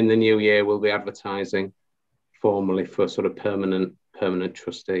 But in the new year, we'll be advertising formally for sort of permanent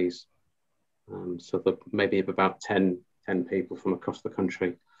trustees. So there maybe about 10 people from across the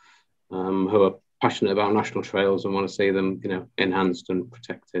country who are passionate about national trails and want to see them, enhanced and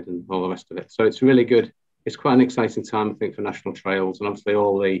protected and all the rest of it. So it's really good. It's quite an exciting time, I think, for national trails, and obviously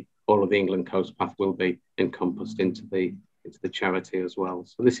all of the England Coast Path will be encompassed into the charity as well.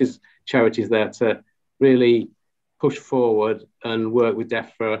 So this is charities there to really push forward and work with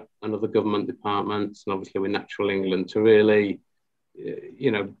DEFRA and other government departments, and obviously with Natural England, to really,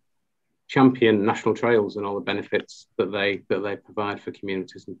 champion national trails and all the benefits that they provide for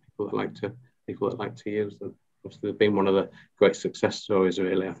communities and people that like to use them. Obviously, they've been one of the great success stories,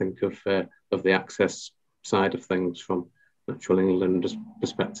 really, I think, of the access side of things from Natural England's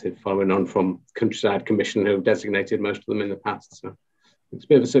perspective, following on from Countryside Commission, who designated most of them in the past. So it's a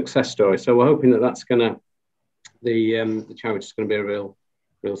bit of a success story. So we're hoping that that's going to, the charity is going to be a real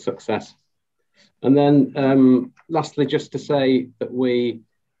success. And then lastly, just to say that we've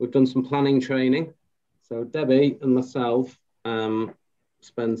done some planning training. So Debbie and myself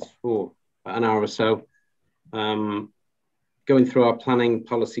spent about an hour or so going through our planning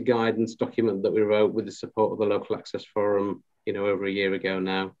policy guidance document that we wrote with the support of the Local Access Forum, over a year ago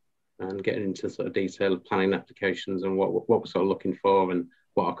now, and getting into sort of detailed planning applications and what we're sort of looking for and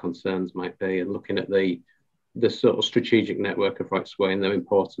what our concerns might be, and looking at the sort of strategic network of rights of way and their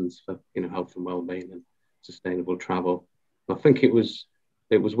importance for health and well-being and sustainable travel. I think it was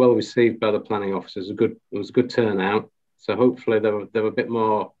well received by the planning officers. It was a good turnout. So hopefully they were a bit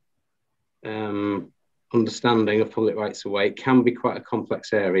more understanding of public rights of way. It can be quite a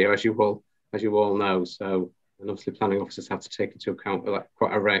complex area, as you all know. So, and obviously planning officers have to take into account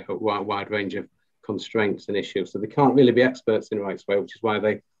quite a wide range of constraints and issues. So they can't really be experts in rights of way, which is why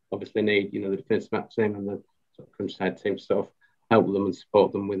they obviously need the definitive map team and the sort of Countryside team to sort of help them and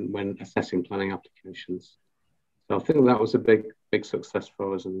support them when assessing planning applications. So I think that was a big success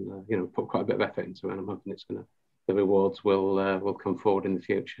for us, and put quite a bit of effort into it. And I'm hoping the rewards will come forward in the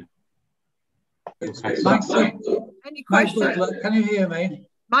future. Okay. Any questions? Butler, can you hear me?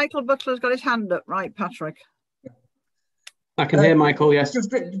 Michael Butler's got his hand up, right, Patrick? I can hear Michael, yes.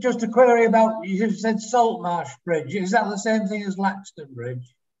 Just a query about, you said Saltmarsh Bridge. Is that the same thing as Laxton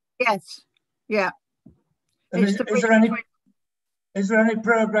Bridge? Yes. Yeah. Is there any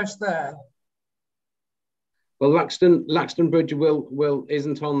progress there? Well, Laxton Bridge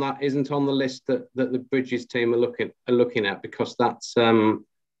isn't on the list that the Bridges team are looking at, because that's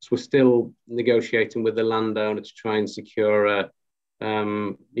so we're still negotiating with the landowner to try and secure a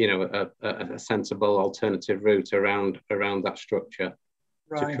sensible alternative route around that structure,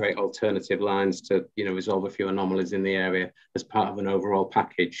 right, to create alternative lines to resolve a few anomalies in the area as part of an overall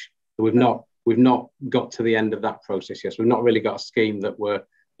package. So we've not got to the end of that process yet. So we've not really got a scheme that we're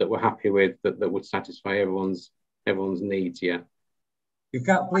happy with that would satisfy everyone's needs yet. You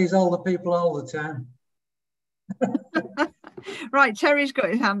can't please all the people all the time. Right, Terry's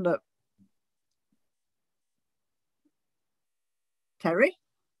got his hand up. Terry?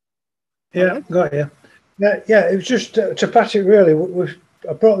 Yeah, got you. Yeah, it was just to Patrick, really.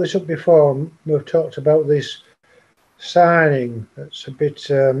 I brought this up before. We've talked about this signing that's a bit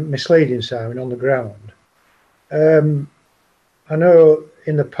misleading signing on the ground. I know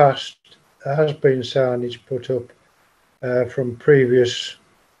in the past there has been signage put up from previous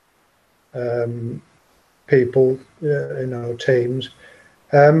people, teams,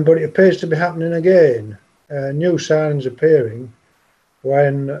 but it appears to be happening again. New signs appearing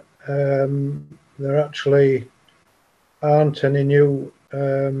when there actually aren't any new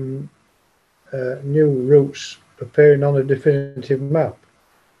routes appearing on a definitive map.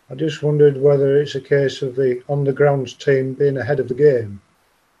 I just wondered whether it's a case of the on-the-grounds team being ahead of the game.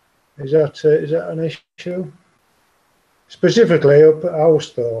 Is that an issue? Specifically up at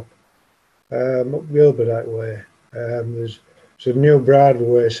Housethorpe, up Gilberdite Way, there's some new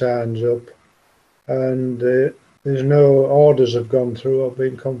Bridleway signs up, and there's no orders have gone through or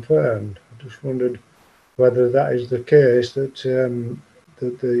been confirmed. I just wondered whether that is the case, that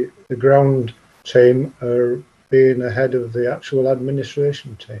the ground team are being ahead of the actual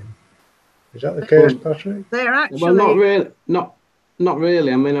administration team. Is that the case, Patrick? They're actually... Well, not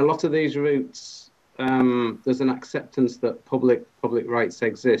really. I mean, a lot of these routes, there's an acceptance that public rights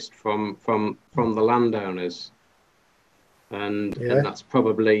exist from the landowners, and that's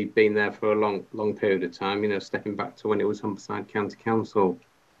probably been there for a long period of time. Stepping back to when it was Humberside County Council.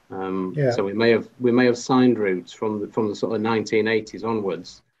 So we may have signed routes from the sort of 1980s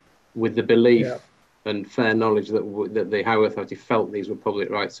onwards, with the belief and fair knowledge that the Highway Authority felt these were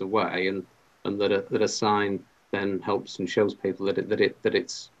public rights of way, and that a sign then helps and shows people that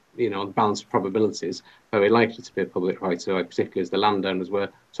it's on balance of probabilities very likely to be a public right of way, particularly as the landowners were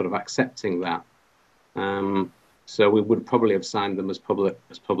sort of accepting that. So we would probably have signed them as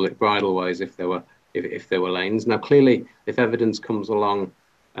public bridleways if there were lanes. Now, clearly, if evidence comes along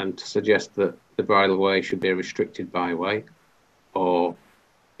to suggest that the bridleway should be a restricted byway, or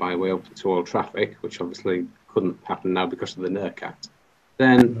byway open to all traffic, which obviously couldn't happen now because of the NERC Act,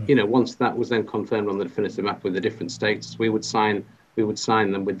 then once that was then confirmed on the definitive map with a different status, we would sign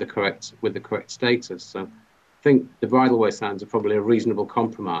them with the correct status. So I think the bridleway signs are probably a reasonable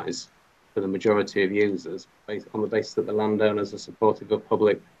compromise for the majority of users, based on the basis that the landowners are supportive of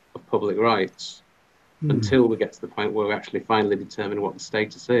public rights, until we get to the point where we actually finally determine what the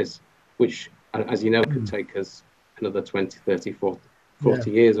status is, which, as you know, could take us another 20, 30,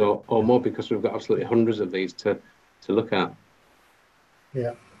 40 years or more, because we've got absolutely hundreds of these to look at.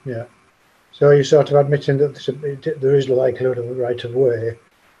 Yeah, yeah. So you're sort of admitting that there is a likelihood of a right of way,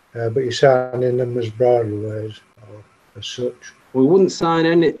 but you're signing them as bridleways or as such. We wouldn't sign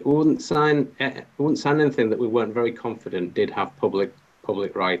anything that we weren't very confident did have public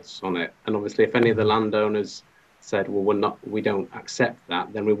rights on it. And obviously, if any of the landowners said, well, we don't accept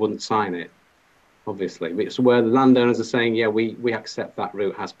that, then we wouldn't sign it. Obviously, it's where the landowners are saying, yeah, we accept that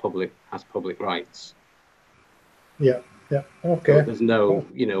route has public rights. Yeah, yeah, okay. So there's no,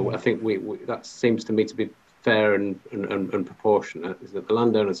 I think we that seems to me to be fair and proportionate. Is that the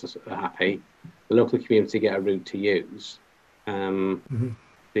landowners are happy, the local community get a route to use.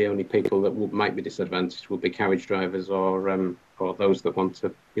 The only people that might be disadvantaged will be carriage drivers or those that want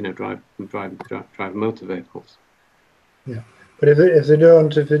to, drive motor vehicles. Yeah, but if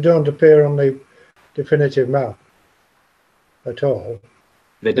they don't appear on the definitive map at all,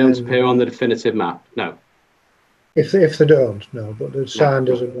 they don't appear on the definitive map. No. If they don't, no, but the sign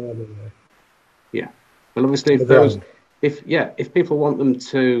doesn't go anyway. Yeah, well, obviously, if people want them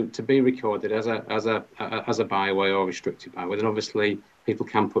to be recorded as a byway or restricted byway, then obviously people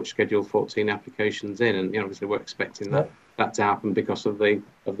can put Schedule 14 applications in, and obviously we're expecting that to happen because of the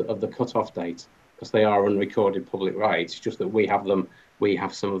cut-off date, because they are unrecorded public rights. Just that we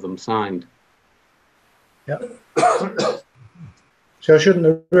have some of them signed. Yeah. So shouldn't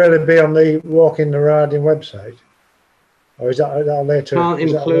it really be on the Walking the Riding website, or is that later? Can't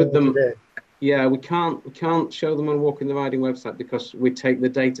include them. Today? Yeah, we can't show them on Walking the Riding website because we take the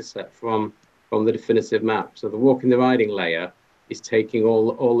data set from the definitive map. So the Walking the Riding layer is taking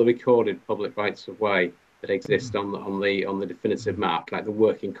all the recorded public rights of way that exist on the definitive map, like the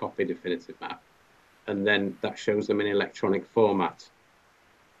working copy definitive map, and then that shows them in electronic format.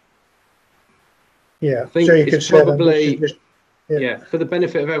 Yeah, I think so you it's could probably say yeah, for the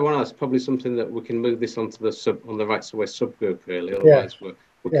benefit of everyone else, probably something that we can move this onto the rights of way subgroup. Really, otherwise we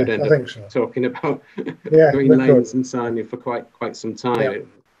could end up talking about green lanes and signing for quite some time.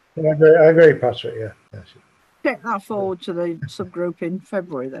 Yeah. I agree, Patrick. Yeah. Yes. Take that forward to the subgroup in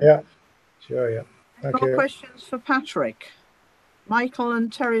February then. Yeah, sure. Yeah. Any more questions for Patrick? Michael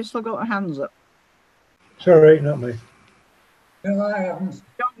and Terry have still got their hands up. Sorry, not me. No, I haven't.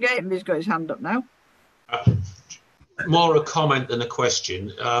 John Gatenby's got his hand up now. More a comment than a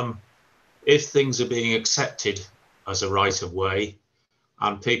question. If things are being accepted as a right of way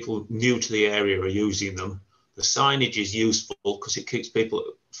and people new to the area are using them, the signage is useful because it keeps people,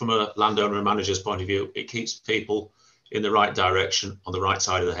 from a landowner and manager's point of view, it keeps people in the right direction, on the right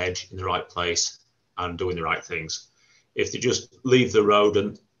side of the hedge, in the right place and doing the right things. If they just leave the road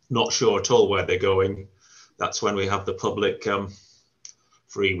and not sure at all where they're going, that's when we have the public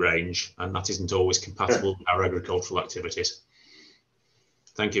free range, and that isn't always compatible with our agricultural activities.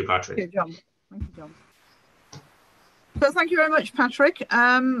 Thank you, Patrick. Thank you, John. Thank you, John. So thank you very much, Patrick.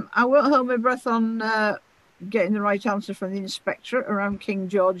 I won't hold my breath on getting the right answer from the inspectorate around King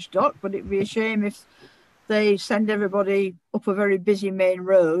George Dock, but it'd be a shame if they send everybody up a very busy main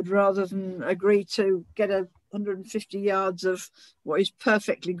road rather than agree to get 150 yards of what is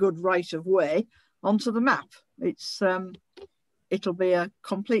perfectly good right of way onto the map. It'll be a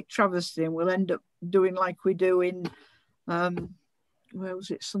complete travesty, and we'll end up doing like we do in where was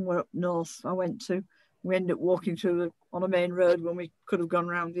it, somewhere up north I went to. We end up walking through on a main road when we could have gone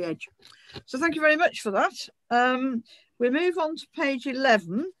around the edge. So thank you very much for that. We move on to page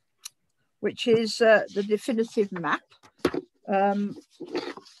 11, which is the definitive map.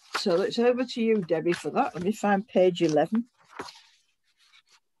 So it's over to you, Debbie, for that. Let me find page 11.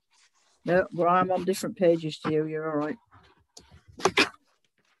 No, well, I'm on different pages to you. You're all right.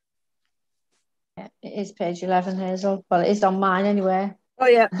 Yeah, it is page 11, Hazel. Well, it is on mine anyway. Oh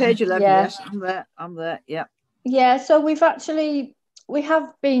yeah, page 11. Yeah. Yes, I'm there. Yeah. Yeah. So we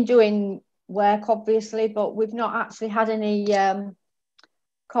have been doing work, obviously, but we've not actually had any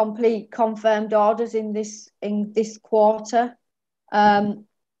complete confirmed orders in this quarter.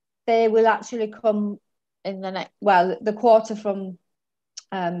 They will actually come in the next, well, the quarter from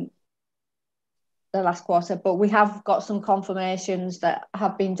the last quarter, but we have got some confirmations that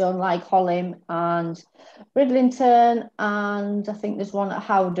have been done, like Hollim and Bridlington, and I think there's one at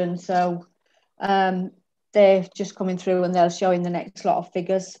Howden. So they're just coming through and they'll show in the next lot of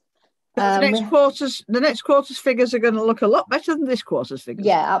figures. The next quarter's figures are going to look a lot better than this quarter's figures.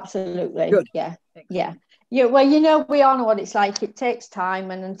 Yeah, absolutely. Good. Yeah. Yeah, well, you know, we all know what it's like. It takes time,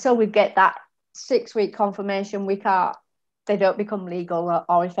 and until we get that 6-week confirmation, we can't. They don't become legal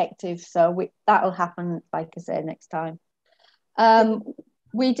or effective. So that'll happen, like I say, next time.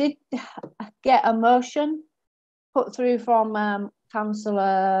 We did get a motion put through from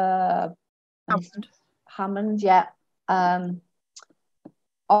Councillor Hammond, yeah.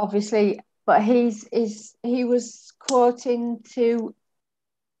 Obviously, but he was quoting for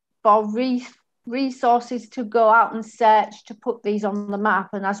resources to go out and search to put these on the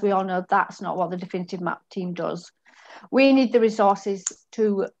map, and as we all know, that's not what the definitive map team does. We need the resources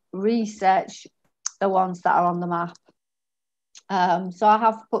to research the ones that are on the map. So I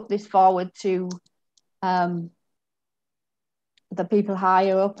have put this forward to the people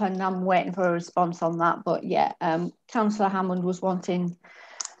higher up, and I'm waiting for a response on that. But yeah, Councillor Hammond was wanting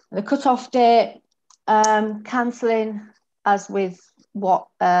the cut-off date, cancelling, as with what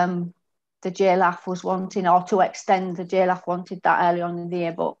the JLAF was wanting, or to extend. The JLAF wanted that early on in the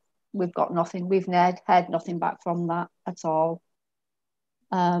year, but we've got nothing. We've heard nothing back from that at all.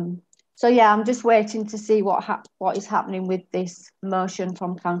 So yeah, I'm just waiting to see what is happening with this motion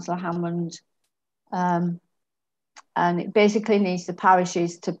from Councillor Hammond. And it basically needs the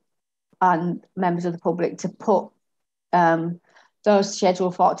parishes and members of the public to put those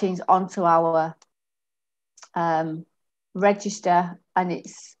Schedule 14s onto our register, and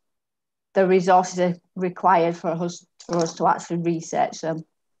it's the resources are required for us to actually research them,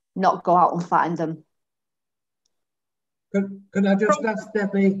 not go out and find them. Could I just ask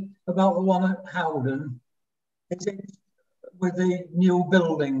Debbie about the one at Howden? Is it with the new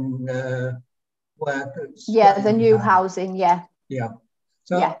building work? Yeah, the new housing, yeah. Yeah.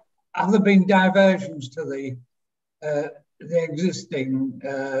 So yeah. Have there been diversions to the existing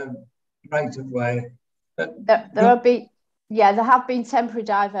right of way? There have been temporary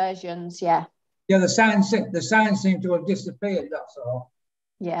diversions, yeah. Yeah, the signs seem to have disappeared, that's all.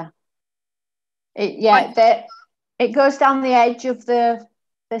 Yeah. It goes down the edge of the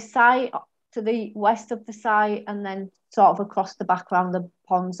site to the west of the site, and then sort of across the back around the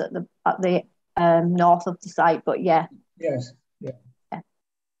ponds at the north of the site. But yeah. Yes. Yeah.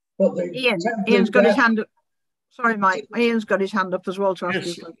 But Ian's got his hand up. Sorry, Mike. Ian's got his hand up as well to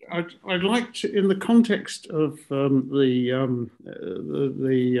ask you. I'd like to, in the context of the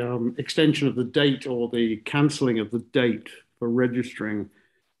extension of the date, or the cancelling of the date for registering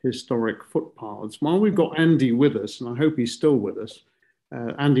historic footpaths, while we've got Andy with us, and I hope he's still with us,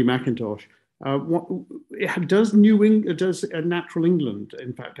 Andy McIntosh, does Natural England,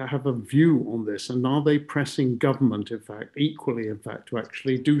 in fact, have a view on this, and are they pressing government, in fact, equally, in fact, to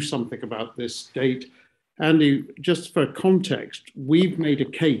actually do something about this date? Andy, just for context, we've made a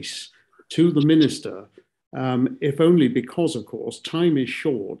case to the minister, if only because, of course, time is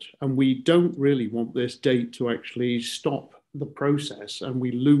short, and we don't really want this date to actually stop the process and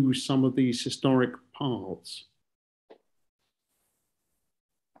we lose some of these historic paths.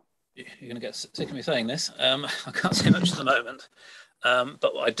 You're going to get sick of me saying this. I can't say much at the moment,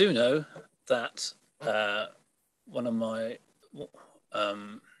 but I do know that one of my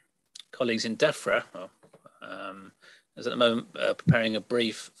colleagues in DEFRA is at the moment preparing a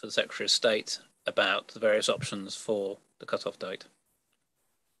brief for the Secretary of State about the various options for the cut-off date.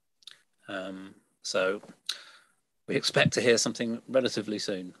 So we expect to hear something relatively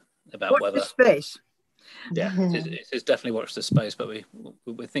soon about watch whether this space. Yeah, it is definitely watch this space, but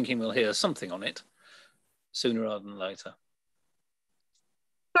we're thinking we'll hear something on it sooner rather than later.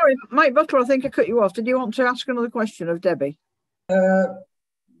 Sorry, Mike Butler, I think I cut you off. Did you want to ask another question of Debbie? No,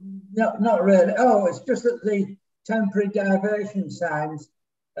 not really. Oh, it's just that the temporary diversion signs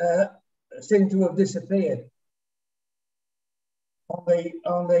seem to have disappeared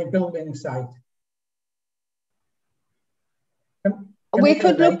on the building site. We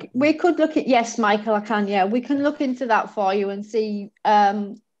could look at, yes, Michael, I can, yeah. We can look into that for you and see,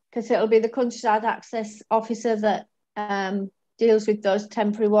 because it'll be the Countryside Access Officer that deals with those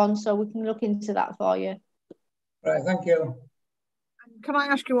temporary ones, so we can look into that for you. Right, thank you. Can I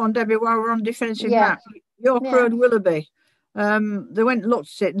ask you one, Debbie, while we're on definitive map? York Road, Willoughby, they went and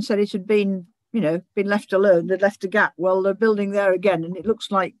looked at it and said it had been, been left alone. They'd left a gap. Well, they're building there again, and it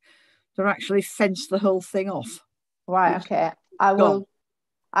looks like they're actually fenced the whole thing off. Right, okay. I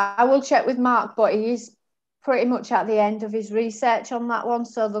will check with Mark, but he is pretty much at the end of his research on that one,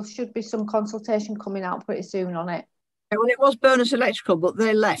 so there should be some consultation coming out pretty soon on it. Yeah, well, it was Burners Electrical, but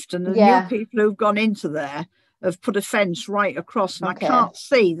they left, and the new people who've gone into there have put a fence right across, and I can't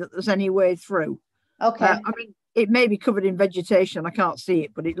see that there's any way through. Okay. I mean, it may be covered in vegetation. I can't see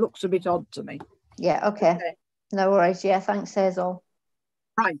it, but it looks a bit odd to me. Yeah, okay. No worries. Yeah, thanks, Hazel.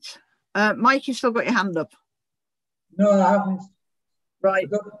 Right. Mike, you've still got your hand up. No, I haven't. Right.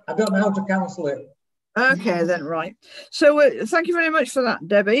 I don't know how to cancel it. Okay, then, right. So thank you very much for that,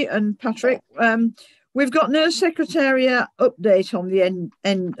 Debbie and Patrick. We've got Nurse Secretariat update on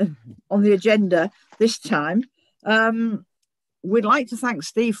the agenda this time. We'd like to thank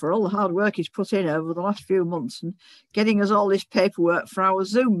Steve for all the hard work he's put in over the last few months and getting us all this paperwork for our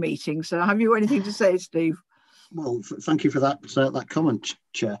Zoom meeting. So have you anything to say, Steve? Well, thank you for that comment,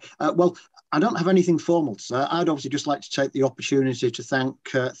 Chair. Well, I don't have anything formal to say. I'd obviously just like to take the opportunity to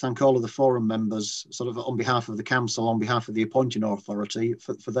thank all of the forum members, sort of on behalf of the council, on behalf of the appointing authority,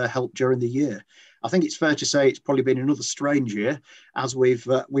 for their help during the year. I think it's fair to say it's probably been another strange year, as we've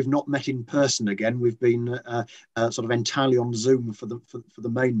not met in person again. We've been sort of entirely on Zoom for the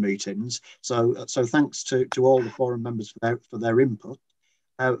main meetings. So thanks to all the forum members for their input.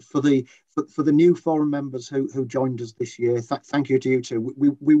 For the new forum members who joined us this year, thank you to you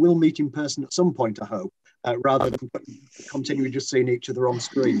too. We will meet in person at some point, I hope, rather than continuing just seeing each other on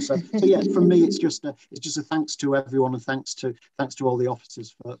screen. So yeah, from me, it's just a thanks to everyone, and thanks to all the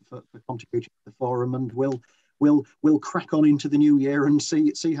officers for contributing to the forum, and we'll crack on into the new year and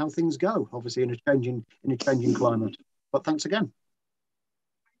see how things go. Obviously, in a changing climate. But thanks again.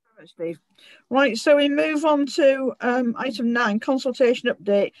 Steve. Right, so we move on to item 9, consultation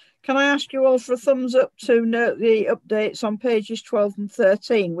update. Can I ask you all for a thumbs up to note the updates on pages 12 and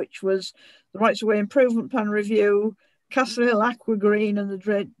 13, which was the rights of way improvement plan review, Castle Hill Aqua Green and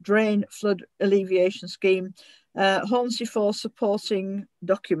the drain flood alleviation scheme, Hornsey 4 supporting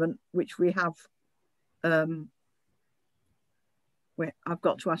document, which we have. Wait, I've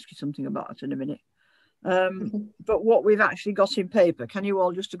got to ask you something about it in a minute. But what we've actually got in paper, can you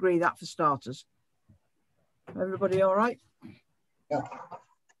all just agree that for starters? Everybody all right? Yeah.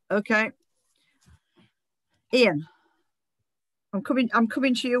 Okay. Ian, I'm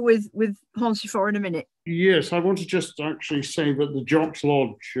coming to you with Hornsey 4 in a minute. Yes, I want to just actually say that the Jocks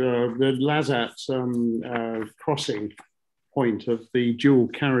Lodge, the Lazat crossing point of the dual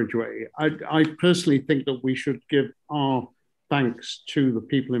carriageway, I personally think that we should give our thanks to the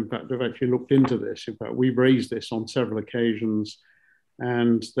people, in fact, who've actually looked into this. In fact, we've raised this on several occasions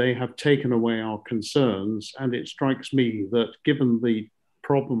and they have taken away our concerns. And it strikes me that given the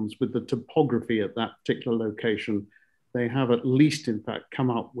problems with the topography at that particular location, they have at least, in fact,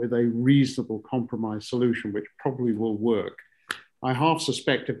 come up with a reasonable compromise solution, which probably will work. I half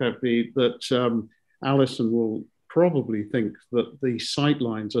suspect, effectively, that Alison will probably think that the sight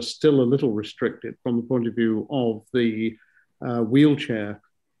lines are still a little restricted from the point of view of the wheelchair,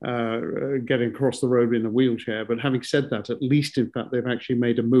 getting across the road in a wheelchair. But having said that, at least, in fact, they've actually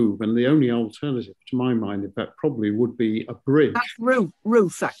made a move. And the only alternative, to my mind, in fact, probably would be a bridge. That's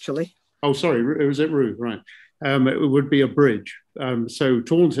Ruth, actually. Oh, sorry, was it Ruth? Right. It would be a bridge. So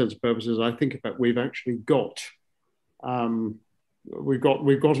to all intents and purposes, I think, in fact, we've actually got, we've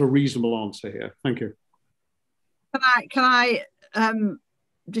got a reasonable answer here. Thank you. Can I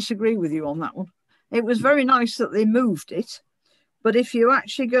disagree with you on that one? It was very nice that they moved it. But if you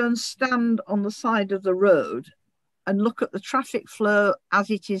actually go and stand on the side of the road and look at the traffic flow as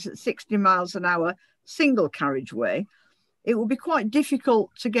it is at 60 miles an hour, single carriageway, it will be quite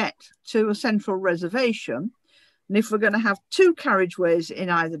difficult to get to a central reservation. And if we're going to have 2 carriageways in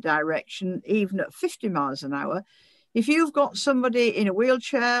either direction, even at 50 miles an hour, if you've got somebody in a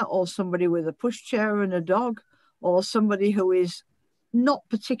wheelchair or somebody with a pushchair and a dog, or somebody who is not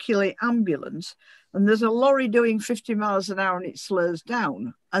particularly ambulance, and there's a lorry doing 50 miles an hour and it slows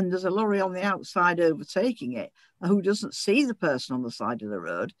down, and there's a lorry on the outside overtaking it who doesn't see the person on the side of the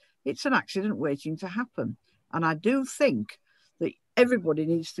road, it's an accident waiting to happen. And I do think that everybody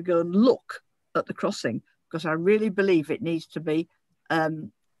needs to go and look at the crossing, because I really believe it needs to be a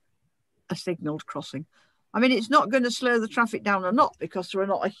signalled crossing. I mean, it's not going to slow the traffic down or not, because there are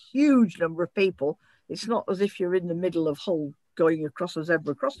not a huge number of people. It's not as if you're in the middle of Hull going across a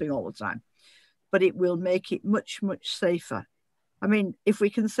zebra crossing all the time, but it will make it much, much safer. I mean, if we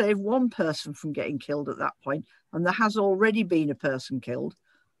can save one person from getting killed at that point, and there has already been a person killed,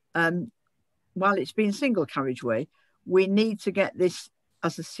 while it's been single carriageway, we need to get this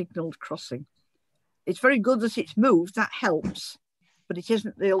as a signalled crossing. It's very good that it's moved, that helps, but it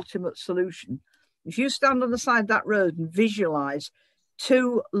isn't the ultimate solution. If you stand on the side of that road and visualise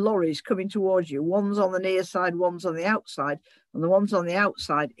 2 lorries coming towards you, one's on the near side, one's on the outside, and the one's on the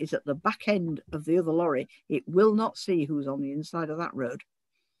outside is at the back end of the other lorry, it will not see who's on the inside of that road.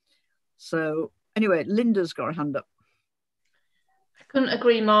 So anyway, Linda's got her hand up. Couldn't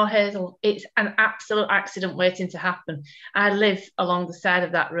agree more, Hazel. It's an absolute accident waiting to happen. I live along the side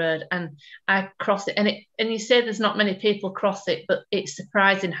of that road and I cross it. And you say there's not many people cross it, but it's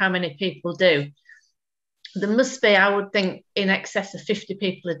surprising how many people do. There must be, I would think, in excess of 50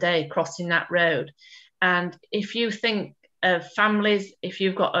 people a day crossing that road. And if you think of families, if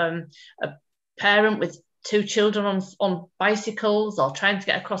you've got a parent with 2 children on bicycles or trying to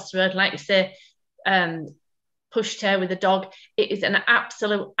get across the road, like you say, pushchair with a dog, it is an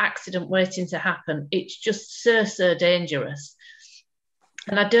absolute accident waiting to happen. It's just so dangerous.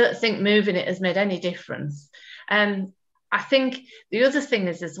 And I don't think moving it has made any difference. And I think the other thing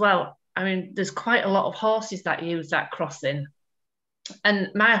is as well, I mean, there's quite a lot of horses that use that crossing. And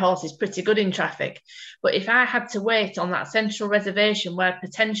my horse is pretty good in traffic. But if I had to wait on that central reservation where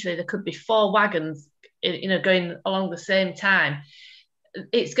potentially there could be 4 wagons, going along the same time,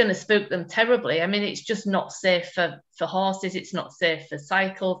 it's going to spook them terribly. I mean, it's just not safe for horses. It's not safe for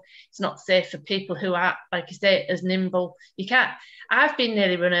cycles. It's not safe for people who are, like you say, as nimble. You can't. I've been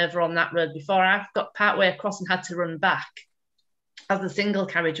nearly run over on that road before. I've got partway across and had to run back as a single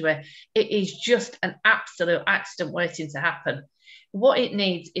carriageway. It is just an absolute accident waiting to happen. What it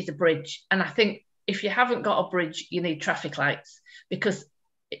needs is a bridge. And I think if you haven't got a bridge, you need traffic lights, because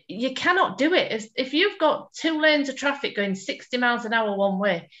you cannot do it. If you've got 2 lanes of traffic going 60 miles an hour one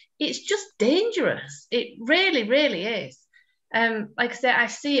way, it's just dangerous. It really, really is. Like I say, I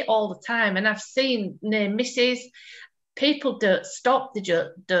see it all the time, and I've seen near misses. People don't stop. They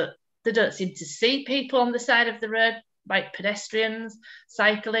don't seem to see people on the side of the road, like pedestrians,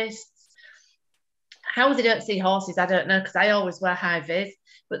 cyclists. How they don't see horses, I don't know, because I always wear high vis,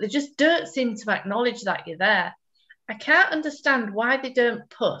 but they just don't seem to acknowledge that you're there. I can't understand why they don't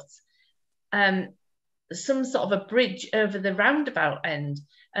put some sort of a bridge over the roundabout end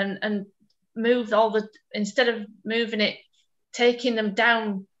and move instead of moving it, taking them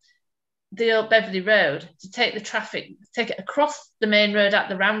down the Old Beverley Road to take the traffic, take it across the main road at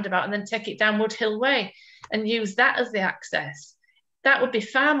the roundabout and then take it down Woodhill Way and use that as the access. That would be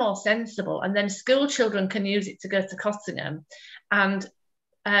far more sensible. And then school children can use it to go to Cottingham, and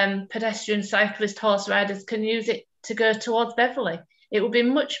pedestrian, cyclist, horse riders can use it to go towards Beverley. It would be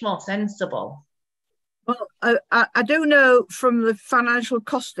much more sensible. Well, I do know from the financial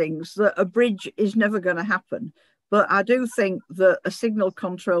costings that a bridge is never going to happen, but I do think that a signal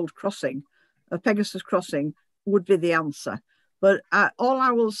controlled crossing, a Pegasus crossing, would be the answer. But all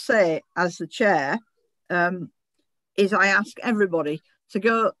I will say as the chair is I ask everybody to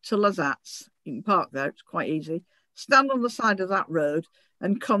go to Lazat's. You can park there, it's quite easy. Stand on the side of that road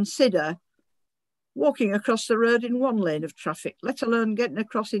and consider walking across the road in 1 lane of traffic, let alone getting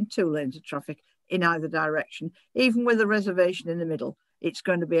across in 2 lanes of traffic in either direction. Even with a reservation in the middle, it's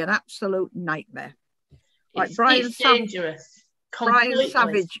going to be an absolute nightmare. Like it's dangerous.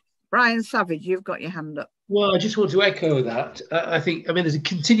 Brian Savage, you've got your hand up. Well, I just want to echo that. I think, there's a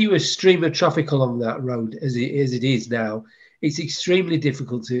continuous stream of traffic along that road as it is now. It's extremely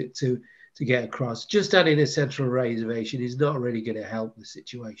difficult to get across. Just adding a central reservation is not really going to help the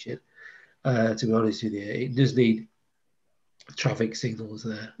situation. To be honest with you, it does need traffic signals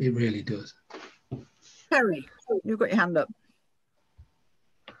there. It really does. Terry, you've got your hand up.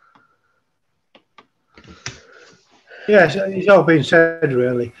 Yes, it's all been said,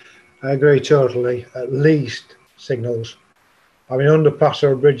 really. I agree totally. At least signals. Underpass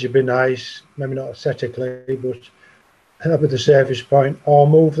or a bridge would be nice, maybe not aesthetically, but that'd be the safest point. Or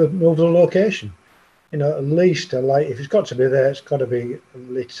move the location. At least a light. If it's got to be there, it's got to be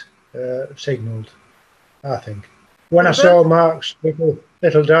lit, signalled, I think. When I saw Mark's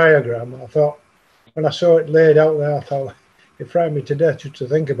little diagram, I thought, when I saw it laid out there, I thought, it frightened me to death just to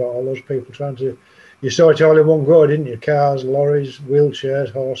think about all those people trying to. You saw it all in one go, didn't you? Cars, lorries,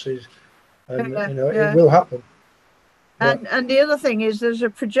 wheelchairs, horses, and it will happen. And the other thing is, there's a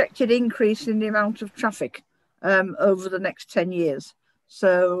projected increase in the amount of traffic over the next 10 years.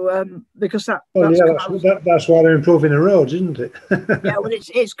 So because that's why they're improving the roads, isn't it? Yeah, well,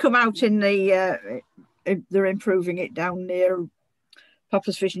 it's come out in the they're improving it down near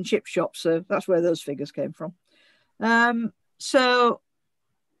Papa's Fish and Chip Shop, so that's where those figures came from. So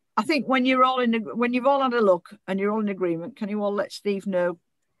I think when you've all had a look and you're all in agreement, can you all let Steve know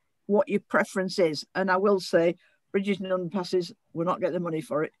what your preference is? And I will say, bridges and underpasses, we'll not get the money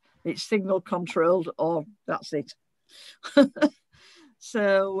for it. It's signal controlled, or that's it.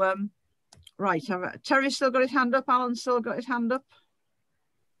 So, right, Terry's still got his hand up. Alan's still got his hand up.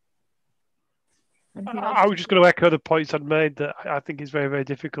 I was just going to echo the points I'd made, that I think it's very, very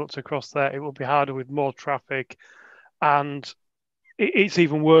difficult to cross there. It will be harder with more traffic, and it's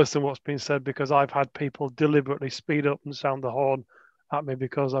even worse than what's been said, because I've had people deliberately speed up and sound the horn at me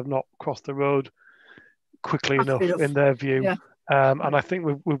because I've not crossed the road quickly enough enough. in their view. Yeah. And I think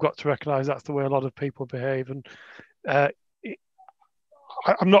we've got to recognise that's the way a lot of people behave. And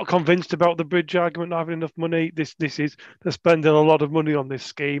I'm not convinced about the bridge argument not having enough money. They're spending a lot of money on this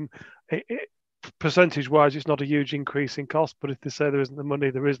scheme. Percentage-wise, it's not a huge increase in cost, but if they say there isn't the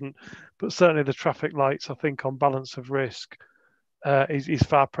money, there isn't. But certainly the traffic lights, I think, on balance of risk, is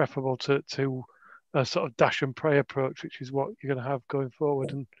far preferable to a sort of dash and pray approach, which is what you're going to have going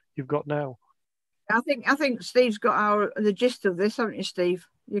forward, and you've got now. I think Steve's got the gist of this, haven't you, Steve?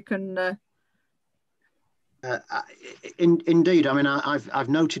 You can. Indeed. I mean, I've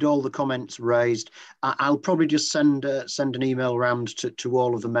noted all the comments raised. I'll probably just send an email around to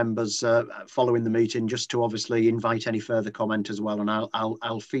all of the members following the meeting, just to obviously invite any further comment as well, and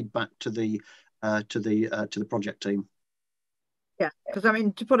I'll feed back to the project team. Yeah, because I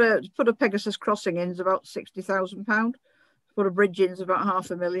mean, to put a Pegasus crossing in is about £60,000. To put a bridge in is about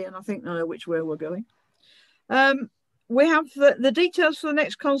 £500,000. I think I know which way we're going. We have the details for the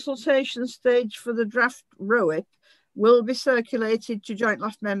next consultation stage for the draft ROIP will be circulated to Joint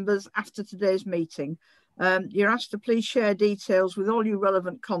Laff members after today's meeting. You're asked to please share details with all your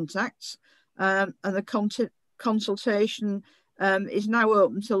relevant contacts, and the consultation is now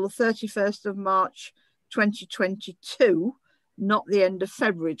open until the 31st of March 2022, not the end of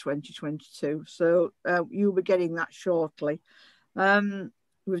February 2022. So you'll be getting that shortly.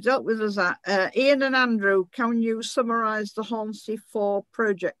 We've dealt with that. Ian and Andrew, can you summarise the Hornsea 4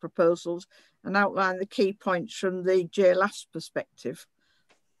 project proposals and outline the key points from the JLAS perspective?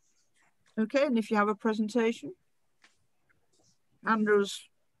 Okay, and if you have a presentation. Andrew's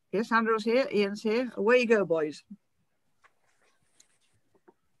here, Ian's here. Away you go, boys.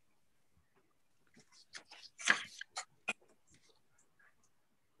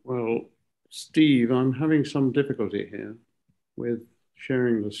 Well, Steve, I'm having some difficulty here with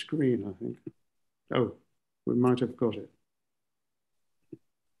sharing the screen, I think. Oh, we might have got it.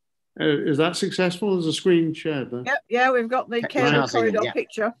 Is that successful? Is the screen shared there? Yeah, we've got the cable corridor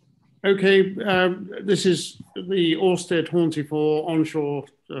picture. Okay, this is the Orsted Hornsea 4 onshore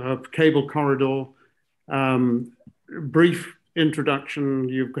cable corridor. Brief introduction.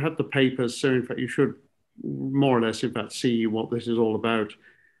 You've had the papers, so in fact you should more or less in fact see what this is all about.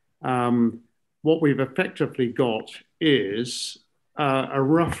 What we've effectively got is a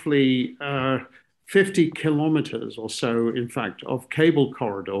roughly 50 kilometers or so, in fact, of cable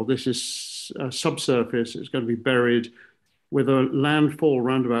corridor. This is subsurface. It's going to be buried with a landfall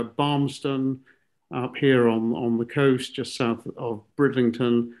around about Barmston, up here on the coast, just south of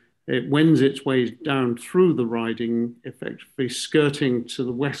Bridlington. It wends its way down through the riding, effectively skirting to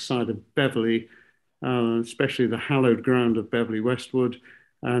the west side of Beverley, especially the hallowed ground of Beverley Westwood.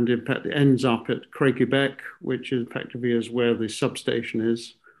 And in fact, it ends up at Craigiebeck, which effectively is where the substation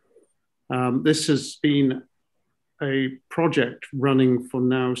is. This has been a project running for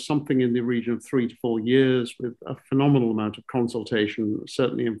now something in the region of 3 to 4 years, with a phenomenal amount of consultation,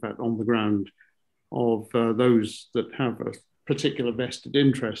 certainly in fact on the ground of those that have a particular vested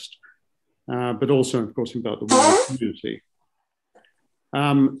interest, but also of course about the wider community.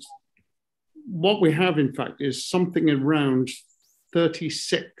 What we have in fact is something around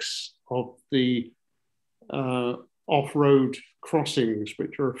 36 of the off-road crossings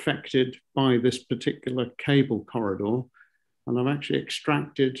which are affected by this particular cable corridor. And I've actually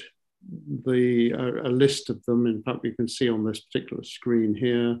extracted a list of them. In fact, we can see on this particular screen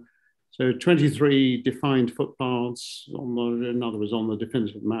here. So 23 defined footpaths, in other words, on the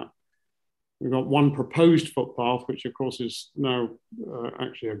definitive map. We've got one proposed footpath, which of course is now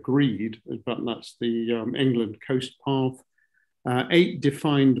actually agreed, but that's the England Coast Path. 8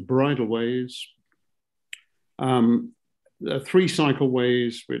 defined bridleways, 3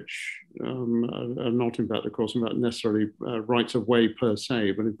 cycleways, which are not in fact, of course, not necessarily rights of way per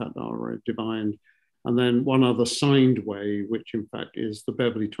se, but in fact are defined. And then one other signed way, which in fact is the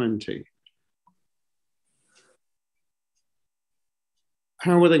Beverley 20.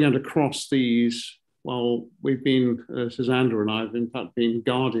 How are they going to cross these? Well, we've been, this is Andrew and I have in fact been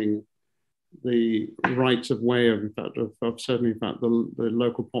guarding the rights of way of certainly in fact the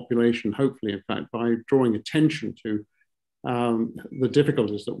local population, hopefully in fact by drawing attention to the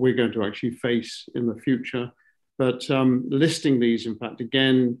difficulties that we're going to actually face in the future. But listing these, in fact,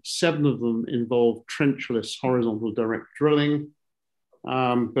 again, 7 of them involve trenchless horizontal direct drilling.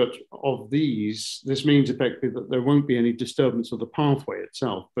 But of these, this means effectively that there won't be any disturbance of the pathway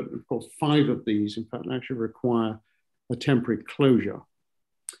itself. But of course, 5 of these, in fact, actually require a temporary closure.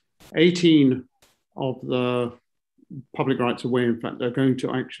 18 of the public rights of way, in fact, are going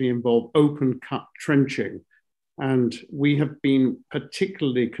to actually involve open cut trenching And we have been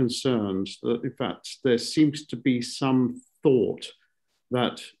particularly concerned that, in fact, there seems to be some thought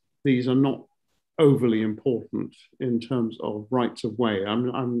that these are not overly important in terms of rights of way.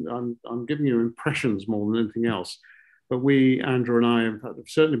 I'm giving you impressions more than anything else. But we, Andrew and I, in fact, have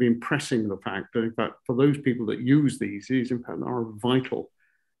certainly been pressing the fact that, in fact, for those people that use these in fact are vital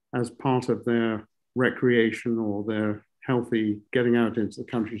as part of their recreation or their healthy getting out into the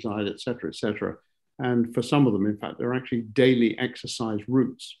countryside, et cetera, et cetera. And for some of them, in fact, they're actually daily exercise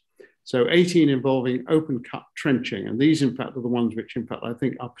routes. So 18 involving open cut trenching. And these, in fact, are the ones which, in fact, I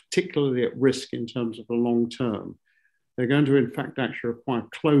think are particularly at risk in terms of the long term. They're going to, in fact, actually require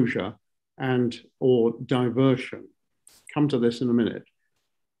closure and or diversion. Come to this in a minute.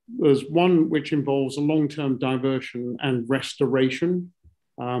 There's one which involves a long-term diversion and restoration.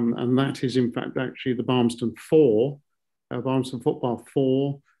 And that is, in fact, actually the Barmston 4, Barmston Footpath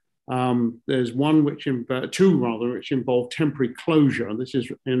 4. There's one which, two rather, which involve temporary closure. And this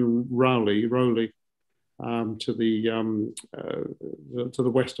is in Rowley, to the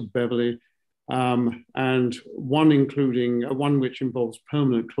west of Beverley. And one including one which involves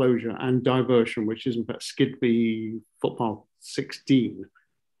permanent closure and diversion, which is in fact Skidby Footpath 16.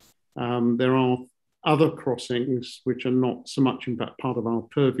 There are other crossings which are not so much in fact part of our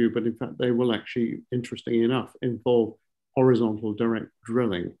purview, but in fact they will actually, interestingly enough, involve horizontal direct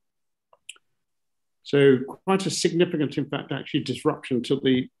drilling. So quite a significant, in fact, actually disruption to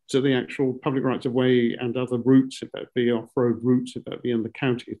the actual public rights of way and other routes, if that be off-road routes, if that be in the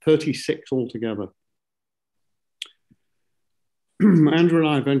county, 36 altogether. Andrew and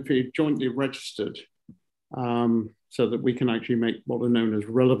I have been jointly registered so that we can actually make what are known as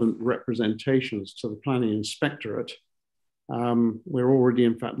relevant representations to the Planning Inspectorate. We're already,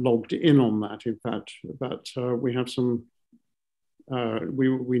 in fact, logged in on that, in fact, but we have some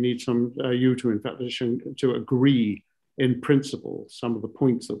we need some you to, in fact, to agree in principle some of the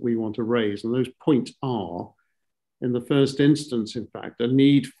points that we want to raise. And those points are, in the first instance, in fact, a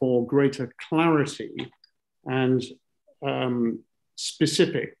need for greater clarity and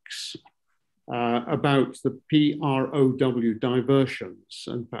specifics about the PROW diversions,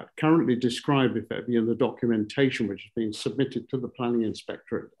 in fact, currently described effectively in the documentation which has been submitted to the Planning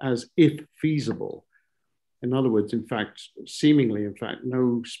Inspectorate as if feasible. In other words, in fact, seemingly, in fact,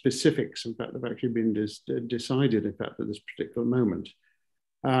 no specifics, in fact, have actually been decided, in fact, at this particular moment.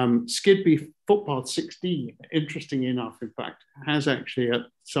 Skidby Footpath 16, interesting enough, in fact, has actually at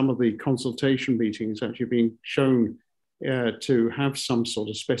some of the consultation meetings actually been shown to have some sort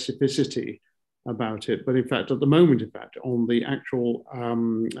of specificity about it. But in fact, at the moment, in fact, on the actual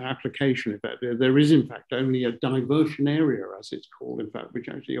application, in fact, there is, in fact, only a diversion area, as it's called, in fact, which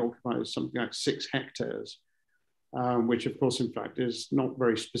actually occupies something like 6 hectares. Which, of course, in fact, is not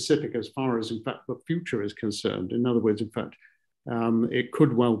very specific as far as, in fact, the future is concerned. In other words, in fact, it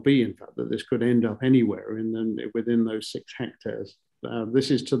could well be, in fact, that this could end up anywhere within those 6 hectares.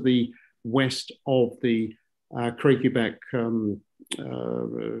 This is to the west of the Craigiebeck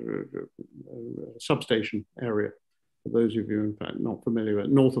substation area, for those of you, in fact, not familiar with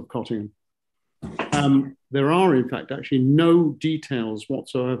it, north of Cottingham. There are, in fact, actually no details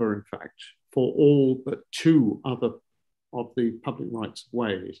whatsoever, in fact, for all but 2 other of the public rights of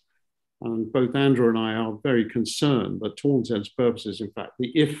ways. And both Andrew and I are very concerned that, to all intents and purposes, in fact,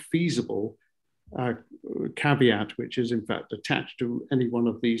 the if feasible caveat, which is in fact attached to any one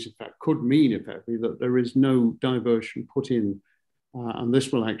of these, in fact, could mean effectively that there is no diversion put in. And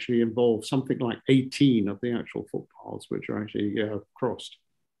this will actually involve something like 18 of the actual footpaths which are actually crossed.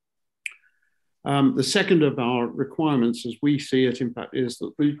 The second of our requirements, as we see it, in fact, is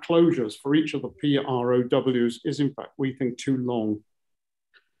that the closures for each of the PROWs is, in fact, we think, too long.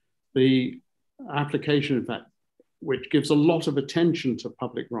 The application, in fact, which gives a lot of attention to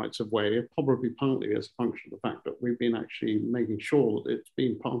public rights of way, probably partly as a function of the fact that we've been actually making sure that it's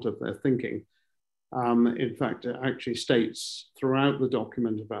been part of their thinking. In fact, it actually states throughout the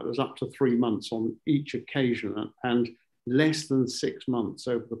document about there's up to 3 months on each occasion and less than 6 months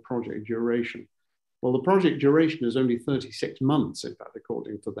over the project duration. Well, the project duration is only 36 months, in fact,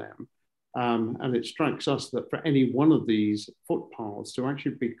 according to them. And it strikes us that for any one of these footpaths to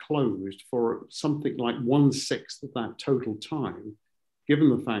actually be closed for something like 1/6 of that total time, given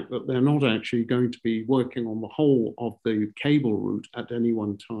the fact that they're not actually going to be working on the whole of the cable route at any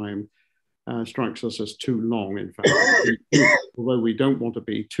one time, strikes us as too long, in fact. Although we don't want to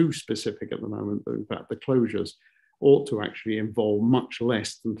be too specific at the moment, but in fact, the closures ought to actually involve much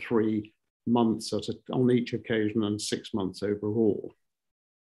less than 3 months on each occasion and 6 months overall.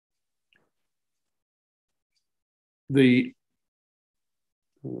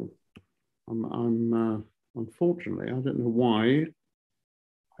 I'm Unfortunately, I don't know why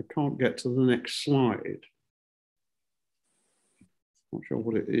I can't get to the next slide. Not sure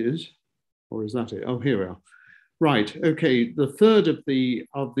what it is, or is that it? Oh, here we are. Right, okay, the third of the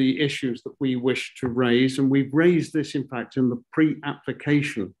issues that we wish to raise, and we've raised this, in fact, in the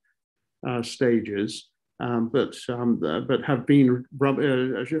pre-application stages, but have been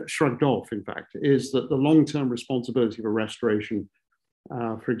shrugged off, in fact, is that the long-term responsibility for restoration,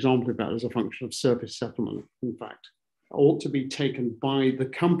 for example, that as a function of surface settlement, in fact, ought to be taken by the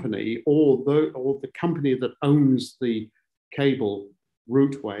company or the company that owns the cable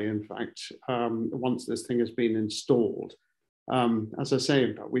routeway, in fact, once this thing has been installed. As I say,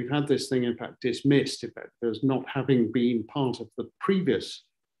 in fact, we've had this thing, in fact, dismissed, in fact, as not having been part of the previous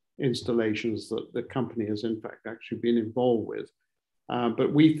installations that the company has, in fact, actually been involved with.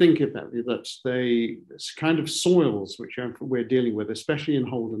 But we think, in fact, that this kind of soils which we're dealing with, especially in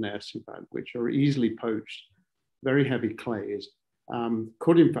Holderness, in fact, which are easily poached, very heavy clays,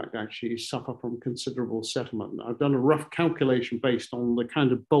 could in fact actually suffer from considerable settlement. I've done a rough calculation based on the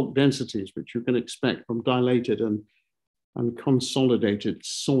kind of bulk densities which you can expect from dilated and consolidated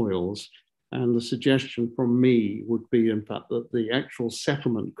soils. And the suggestion from me would be, in fact, that the actual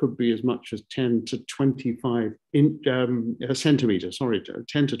settlement could be as much as 10 to 25 centimeters,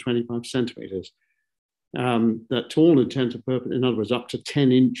 10 to 25 centimeters. That to all intents and purposes, in other words, up to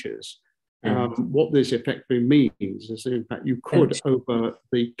 10 inches. What this effectively means is that, in fact, you could, over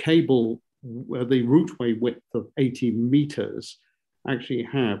the cable, the routeway width of 80 meters, actually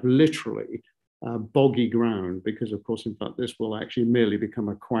have literally boggy ground, because, of course, in fact, this will actually merely become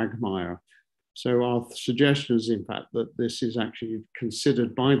a quagmire. So our suggestion is, in fact, that this is actually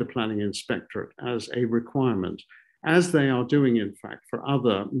considered by the planning inspectorate as a requirement, as they are doing, in fact, for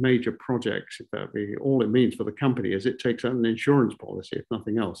other major projects. All it means for the company is it takes out an insurance policy, if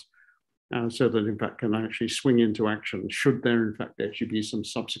nothing else. So that, in fact, can actually swing into action should there, in fact, actually be some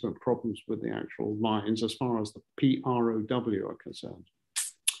subsequent problems with the actual lines as far as the PROW are concerned.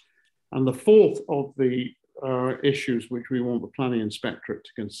 And the fourth of the issues which we want the planning inspectorate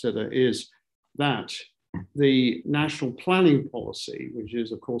to consider is that the national planning policy, which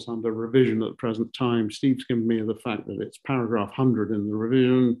is, of course, under revision at the present time, Steve's given me the fact that it's paragraph 100 in the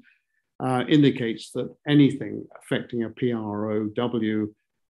revision, indicates that anything affecting a PROW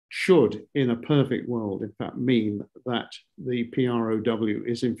should, in a perfect world, in fact, mean that the PROW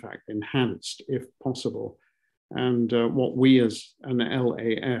is, in fact, enhanced if possible. And what we as an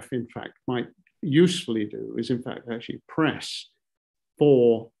LAF, in fact, might usefully do is, in fact, actually press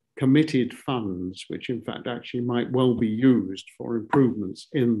for committed funds, which, in fact, actually might well be used for improvements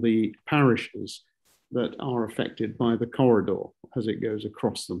in the parishes that are affected by the corridor as it goes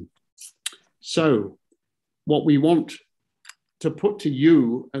across them. So what we want to put to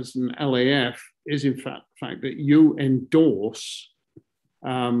you as an LAF is, in fact, the fact that you endorse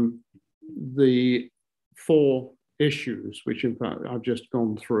the four issues, which, in fact, I've just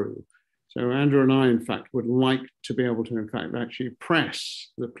gone through. So Andrew and I, in fact, would like to be able to, in fact, actually press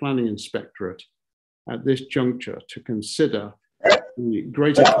the planning inspectorate at this juncture to consider the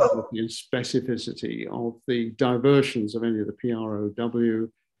greater quality and specificity of the diversions of any of the PROW,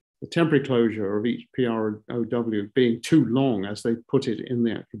 the temporary closure of each PROW being too long, as they put it in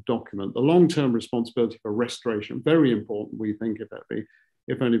the actual document. The long-term responsibility for restoration, very important, we think,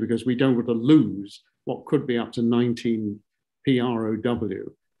 if only because we don't want to lose what could be up to 19 PROW,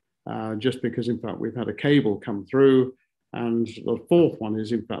 just because, in fact, we've had a cable come through. And the fourth one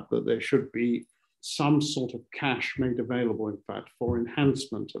is, in fact, that there should be some sort of cash made available, in fact, for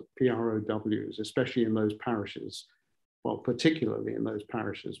enhancement of PROWs, especially in those parishes, well, particularly in those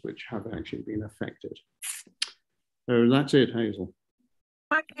parishes which have actually been affected. So that's it, Hazel.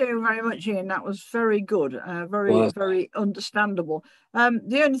 Thank you very much, Ian. That was very good, very understandable.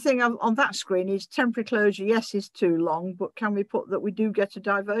 The only thing on that screen is temporary closure, yes, is too long, but can we put that we do get a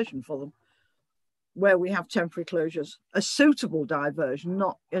diversion for them where we have temporary closures, a suitable diversion,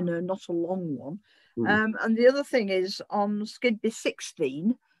 not a long one. And the other thing is on Skidby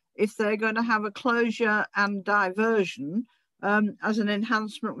 16, if they're going to have a closure and diversion as an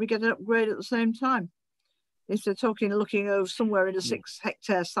enhancement, we get an upgrade at the same time. If they're looking over somewhere in a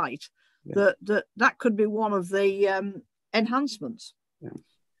 6-hectare site, that could be one of the enhancements.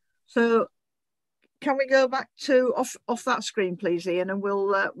 So can we go back to off that screen, please, Ian, and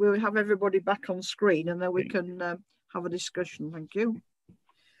we'll have everybody back on screen, and then we can have a discussion. Thank you.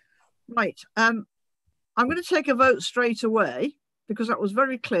 Right. I'm going to take a vote straight away because that was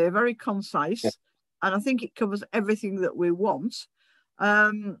very clear, very concise, and I think it covers everything that we want.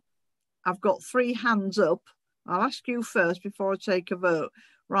 I've got 3 hands up. I'll ask you first before I take a vote.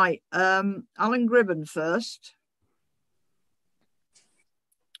 Right, Alan Gribben first.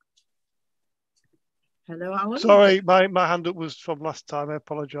 Hello, Alan. Sorry, my hand up was from last time. I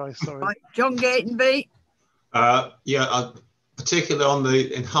apologise. Sorry. Right, John Gatenby. Particularly on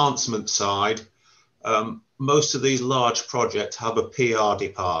the enhancement side, most of these large projects have a PR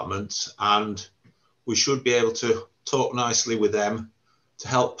department, and we should be able to talk nicely with them to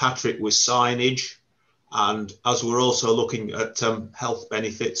help Patrick with signage. And as we're also looking at health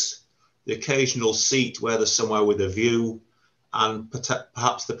benefits, the occasional seat where there's somewhere with a view, and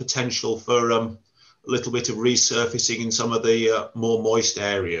perhaps the potential for a little bit of resurfacing in some of the more moist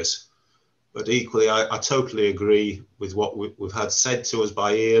areas. But equally, I totally agree with what we've had said to us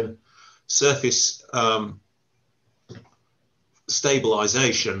by Ian. Surface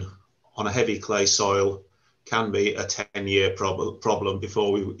stabilisation on a heavy clay soil can be a 10-year problem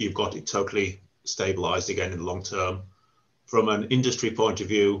before you've got it totally stabilised again in the long term. From an industry point of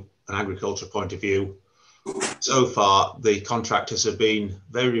view, an agriculture point of view, so far the contractors have been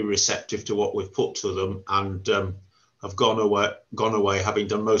very receptive to what we've put to them, and have gone away having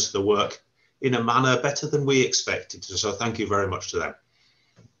done most of the work in a manner better than we expected. So thank you very much to them.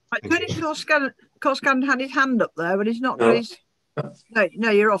 Right, Tony Coscan had his hand up there, but he's not got his...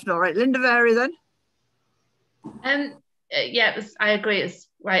 No, you're off now. Right, Linda Vary then. Yeah, I agree. It's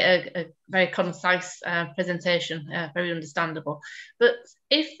a very concise presentation, very understandable. But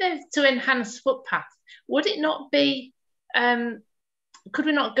if they're to enhance footpath, would it not be, could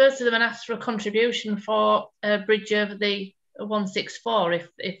we not go to them and ask for a contribution for a bridge over the 164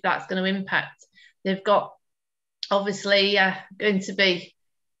 if that's going to impact? They've got obviously going to be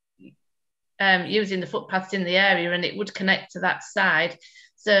using the footpaths in the area, and it would connect to that side.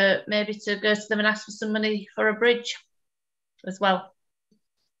 So maybe to go to them and ask for some money for a bridge as well.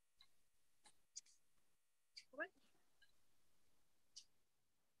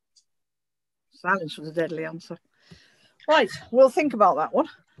 Silence was a deadly answer. Right, we'll think about that one.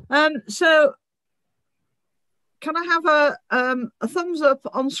 So can I have a thumbs up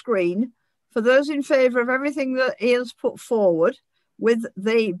on screen for those in favour of everything that Ian's put forward, with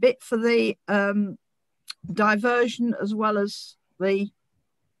the bit for the diversion as well as the...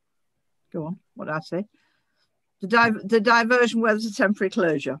 Go on, what did I say? The diversion where there's a temporary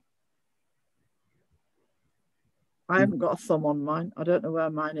closure. I haven't got a thumb on mine. I don't know where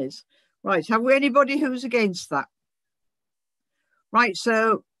mine is. Right, have we anybody who's against that? Right,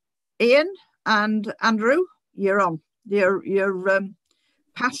 so Ian and Andrew, you're on. You're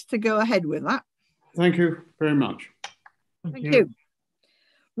passed to go ahead with that. Thank you very much. Thank you.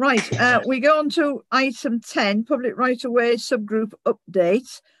 Right, we go on to item 10, public right-of-way subgroup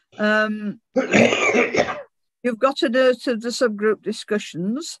update. You've got a note of the subgroup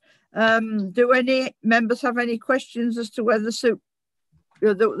discussions. Do any members have any questions as to whether they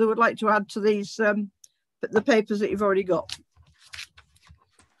would like to add to these the papers that you've already got?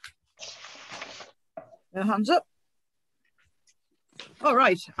 No hands up. All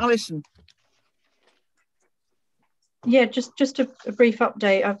right, Alison. Yeah, just a brief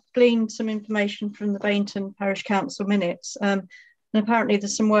update. I've gleaned some information from the Bainton Parish Council minutes, and apparently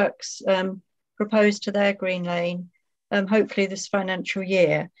there's some works proposed to their Green Lane, hopefully this financial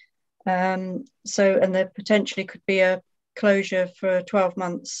year. And there potentially could be a closure for 12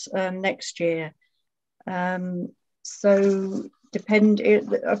 months next year. Apparently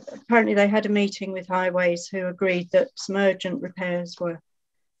they had a meeting with Highways who agreed that some urgent repairs were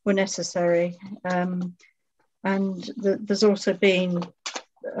necessary. There's also been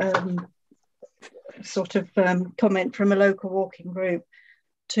comment from a local walking group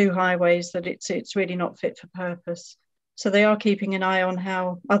to Highways that it's really not fit for purpose. So they are keeping an eye on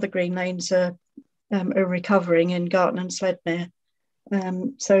how other green lanes are recovering in Garton and Sledmere.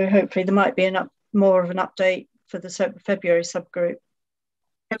 So hopefully there might be more of an update for the February subgroup.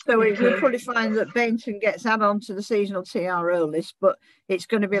 So we'll probably find that Bainton gets added on to the seasonal TRO list, but it's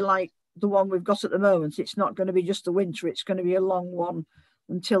going to be like the one we've got at the moment. It's not going to be just the winter, it's going to be a long one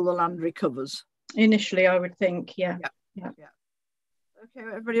until the land recovers. Initially, I would think, yeah. Okay,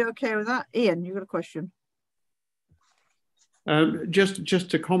 everybody okay with that? Ian, you've got a question? Just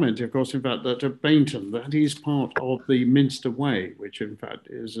to comment, of course, in fact, that Bainton, that is part of the Minster Way, which in fact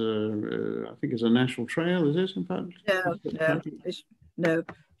is I think is a national trail, is it, in fact? No,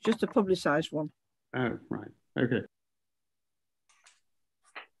 just a publicised one. Oh, right, okay.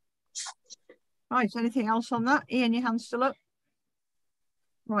 Right, anything else on that? Ian, your hand's still up?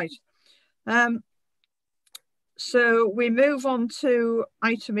 Right. So we move on to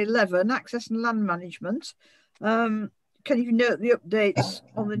item 11, access and land management. can you note the updates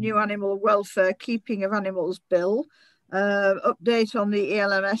on the new animal welfare keeping of animals bill, update on the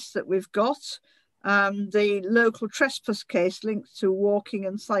ELMS that we've got, the local trespass case linked to walking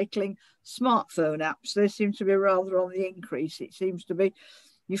and cycling smartphone apps. They seem to be rather on the increase. It seems to be,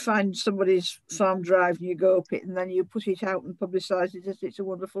 you find somebody's farm drive and you go up it and then you put it out and publicise it as it's a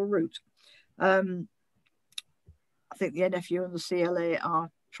wonderful route. I think the NFU and the CLA are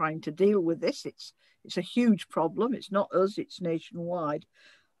trying to deal with this. It's a huge problem. It's not us, it's nationwide.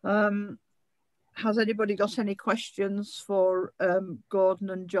 Has anybody got any questions for Gordon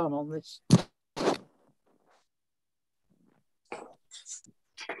and John on this?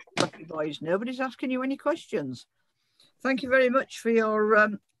 Lucky boys, nobody's asking you any questions. Thank you very much for your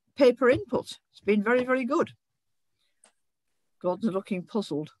paper input. It's been very, very good. Gordon's looking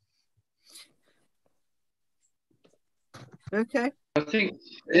puzzled. Okay. I think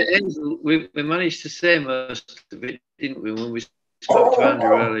we managed to say most of it, didn't we, when we spoke to Andrew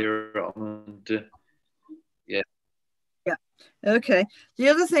earlier on? And, yeah. Yeah. Okay. The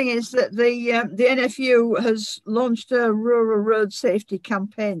other thing is that the NFU has launched a rural road safety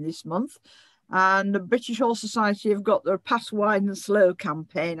campaign this month, and the British Horse Society have got their Pass Wide and Slow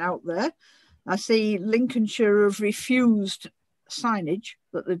campaign out there. I see Lincolnshire have refused signage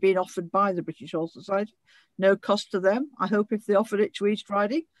that they've been offered by the British Horse Society. No cost to them. I hope if they offered it to East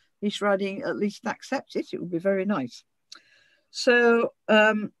Riding at least accepts it. It would be very nice. So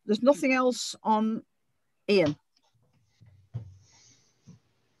there's nothing else on Ian.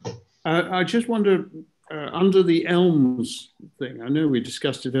 I just wonder, under the elms thing, I know we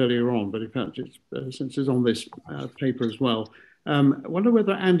discussed it earlier on, but in fact, since it's on this paper as well, I wonder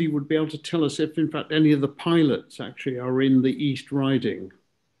whether Andy would be able to tell us if, in fact, any of the pilots actually are in the East Riding.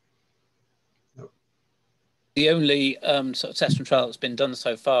 The only sort of test and trial that's been done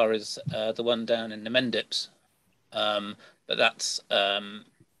so far is the one down in the Mendips, but that's the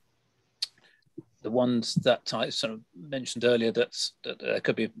ones that I sort of mentioned earlier. That there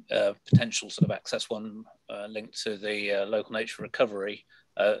could be a potential sort of access one linked to the local nature recovery.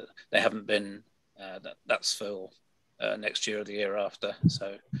 They haven't been. That's for next year or the year after.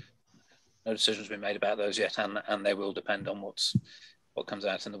 So no decisions been made about those yet, and they will depend on what comes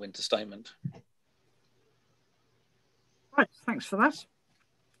out in the winter statement. Right, thanks for that.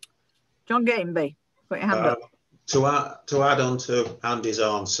 John Gatenby, put your hand up. To add on to Andy's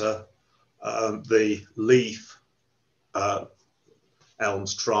answer, the Leaf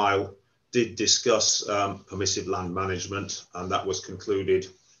Elms trial did discuss permissive land management, and that was concluded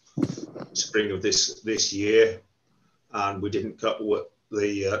spring of this year. And we didn't cut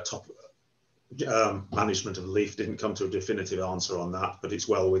the top management of Leaf didn't come to a definitive answer on that, but it's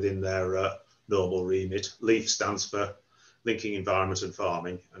well within their normal remit. Leaf stands for Linking Environment and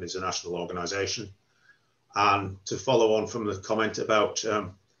Farming and is a national organisation. And to follow on from the comment about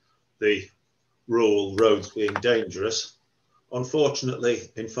the rural roads being dangerous, unfortunately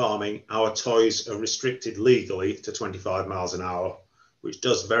in farming our toys are restricted legally to 25 miles an hour, which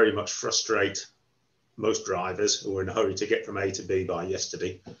does very much frustrate most drivers who are in a hurry to get from A to B by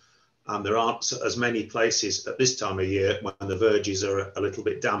yesterday. And there aren't as many places at this time of year when the verges are a little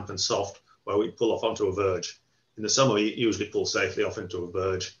bit damp and soft where we pull off onto a verge. In the summer, you usually pull safely off into a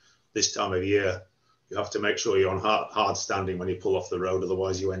verge. This time of year, you have to make sure you're on hard standing when you pull off the road,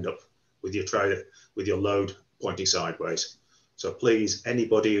 otherwise you end up with your trailer, with your load pointing sideways. So please,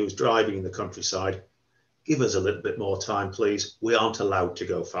 anybody who's driving in the countryside, give us a little bit more time, please. We aren't allowed to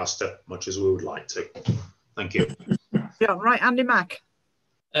go faster, much as we would like to. Thank you. Yeah, right, Andy Mack.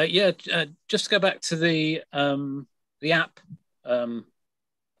 Just to go back to the app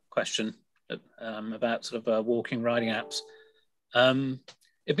question about sort of walking, riding apps.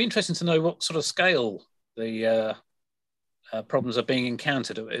 It'd be interesting to know what sort of scale the problems are being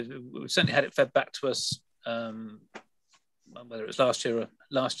encountered. We certainly had it fed back to us, whether it was last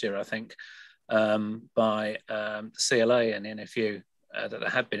year, I think, by the CLA and the NFU, that there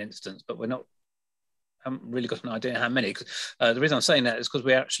had been incidents, but haven't really got an idea how many. The reason I'm saying that is because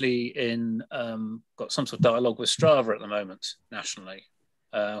we're actually got some sort of dialogue with Strava at the moment nationally.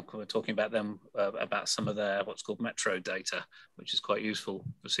 We're talking about them about some of their what's called metro data, which is quite useful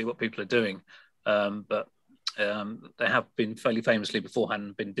to see what people are doing. But they have been fairly famously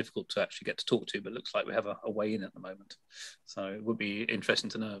beforehand been difficult to actually get to talk to, but it looks like we have a way in at the moment. So it would be interesting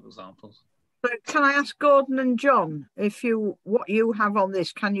to know examples. So can I ask Gordon and John, what you have on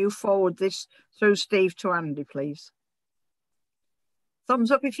this, can you forward this through Steve to Andy, please?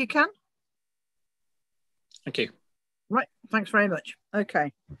 Thumbs up if you can. Thank you. Right, thanks very much.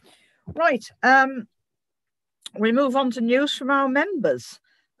 Okay. Right, we move on to news from our members.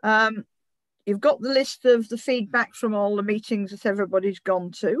 You you've got the list of the feedback from all the meetings that everybody's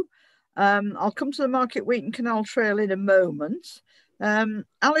gone to. I'll come to the Market Wheaton Canal Trail in a moment.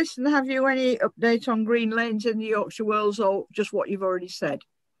 Alison, have you any update on green lanes in the Yorkshire Wolds, or just what you've already said?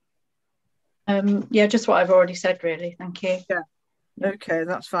 Yeah, just what I've already said, really. Thank you. Yeah. Okay,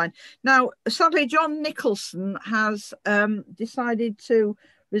 that's fine. Now, sadly, John Nicholson has decided to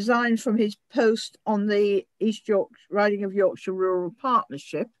resign from his post on the East Yorkshire Riding of Yorkshire Rural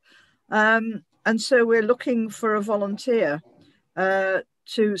Partnership. And so we're looking for a volunteer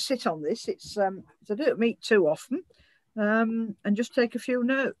to sit on this. It's I don't meet too often, and just take a few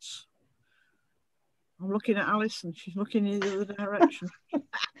notes. I'm looking at Alison. She's looking in the other direction.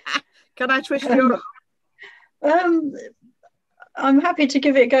 Can I twist your arm? I'm happy to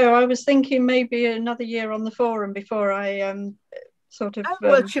give it a go. I was thinking maybe another year on the forum before I sort of...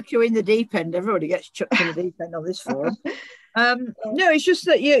 We'll chuck you in the deep end. Everybody gets chucked in the deep end on this forum. No, it's just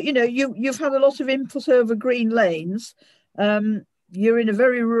that you've had a lot of input over green lanes. You're in a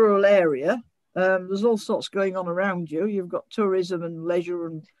very rural area. There's all sorts going on around you. You've got tourism and leisure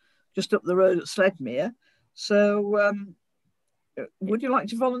and just up the road at Sledmere. So would you like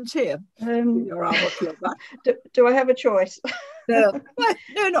to volunteer? Do I have a choice? No,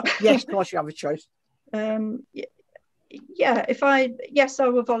 not yes, of course you have a choice. Yeah, yes, I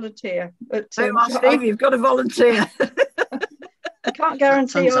will volunteer. But Steve, you've got to volunteer. I can't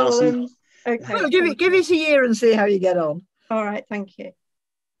guarantee all of them. Okay. Well, give it a year and see how you get on. All right, thank you.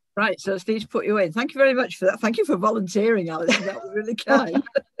 Right, so Steve's put you in. Thank you very much for that. Thank you for volunteering, Alison. That was really kind.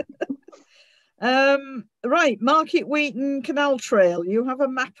 Right, Market Wheaton Canal Trail. You have a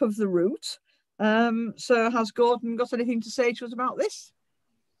map of the route. So has Gordon got anything to say to us about this?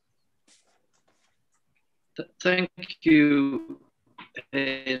 Thank you.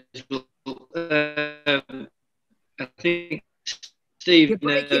 I think Steve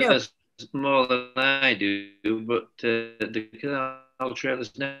knows more than I do, but the canal trail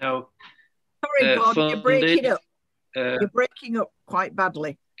is now Sorry, Gordon, funded. you're breaking up. You're breaking up quite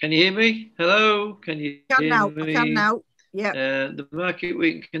badly. Can you hear me? Hello? Can you hear me? I can now. Yeah. The Market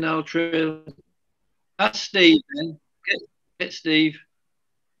Wheaton Canal Trail. That's Steve. Then. Get Steve.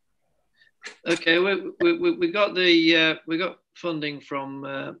 Okay, we got we got funding from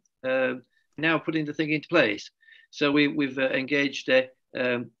now putting the thing into place. So we've engaged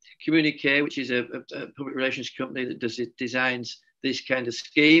Communique, which is a public relations company that designs this kind of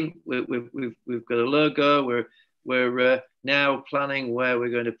scheme. We've got a logo. We're now planning where we're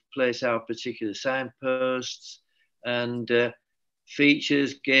going to place our particular signposts and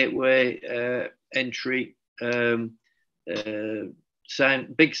features, gateway, entry,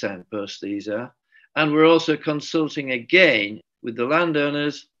 big signposts these are. And we're also consulting again with the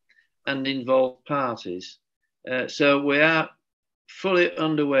landowners and involved parties. So we are fully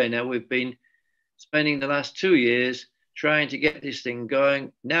underway now. We've been spending the last 2 years trying to get this thing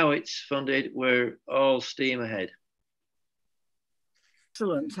going. Now it's funded. We're all steam ahead.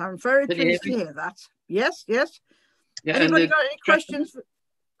 Excellent. I'm very pleased to hear that. Yes, yes. Yeah, anybody got any questions?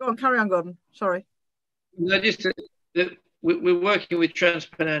 Go on, carry on, Gordon. Sorry. No, just we're working with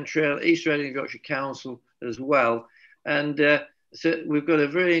Transpennine Trail, East Riding of Yorkshire Council as well. And so we've got a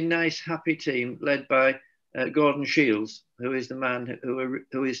very nice, happy team led by Gordon Shields, who is the man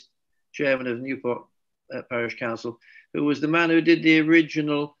who is chairman of Newport Parish Council, who was the man who did the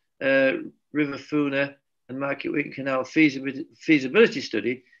original River Funa and Market Wheaton Canal feasibility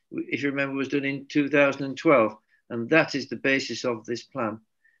study, if you remember, was done in 2012. And that is the basis of this plan.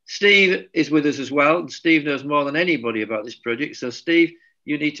 Steve is with us as well. Steve knows more than anybody about this project. So Steve,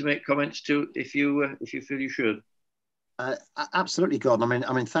 you need to make comments too if you feel you should. Absolutely, Gordon.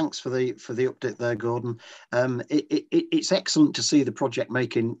 I mean, thanks for the update there, Gordon. It's excellent to see the project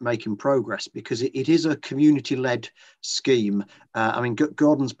making progress because it is a community-led scheme. I mean,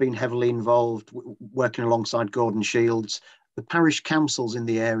 Gordon's been heavily involved, working alongside Gordon Shields. The parish councils in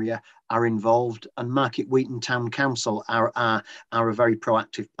the area are involved, and Market Wheaton Town Council are a very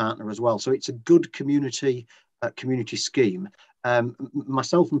proactive partner as well. So it's a good community scheme.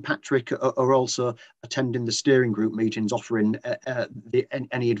 Myself and Patrick are also attending the steering group meetings, offering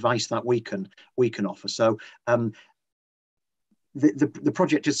any advice that we can offer. So the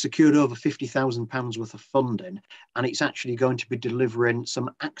project has secured over £50,000 worth of funding, and it's actually going to be delivering some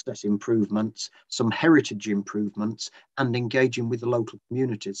access improvements, some heritage improvements, and engaging with the local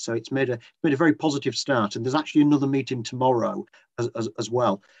communities. So it's made a very positive start, and there's actually another meeting tomorrow as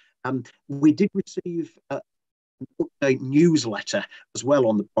well. We did receive update newsletter as well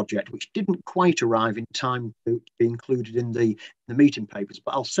on the project, which didn't quite arrive in time to be included in the meeting papers.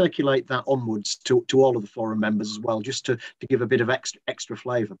 But I'll circulate that onwards to all of the forum members as well, just to give a bit of extra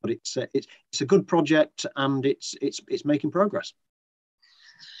flavour. But it's a good project, and it's making progress.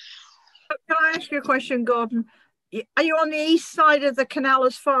 Can I ask you a question, Gordon? Are you on the east side of the canal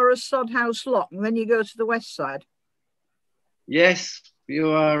as far as Sodhouse Lock, and then you go to the west side? Yes,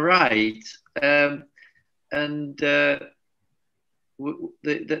 you are right. That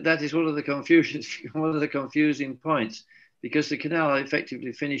is one of the confusing points, because the canal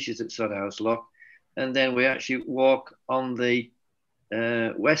effectively finishes at Sodhouse Lock, and then we actually walk on the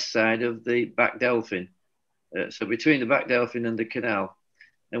west side of the Back Delphin, so between the Back Delphin and the canal.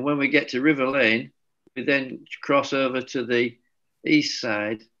 And when we get to River Lane, we then cross over to the east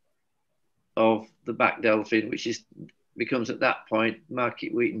side of the Back Delphin, which becomes at that point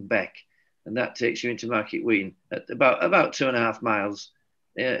Market Wheaton Beck, and that takes you into Market Wheaton at about 2.5 miles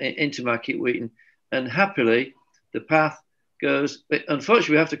into Market Wheaton. And happily, the path goes.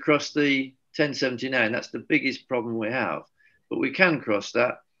 Unfortunately, we have to cross the 1079. That's the biggest problem we have, but we can cross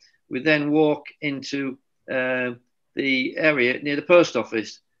that. We then walk into the area near the post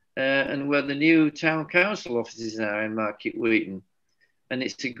office, and where the new town council offices are in Market Wheaton. And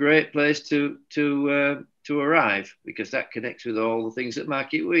it's a great place to arrive, because that connects with all the things that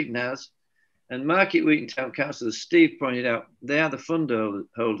Market Wheaton has. And Market Wheaton Town Council, as Steve pointed out, they are the fund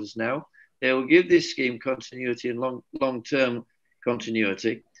holders now. They will give this scheme continuity and long-term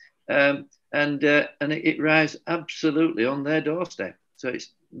continuity. And it arrives absolutely on their doorstep. So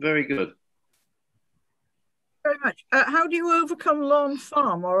it's very good. Very much. How do you overcome Lawn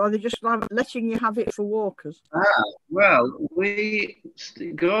Farm, or are they just letting you have it for walkers? Well,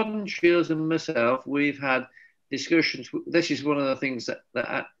 Gordon Shields and myself, we've had discussions. This is one of the things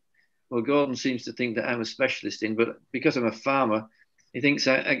that Gordon seems to think that I'm a specialist in, but because I'm a farmer, he thinks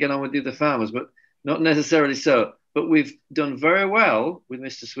I get on with the other farmers, but not necessarily so. But we've done very well with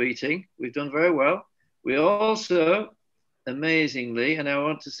Mr. Sweeting. We've done very well. We also, amazingly, and I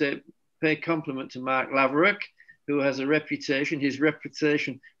want to pay compliment to Mark Laverick, who has a reputation. His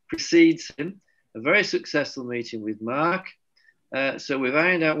reputation precedes him. A very successful meeting with Mark. So we've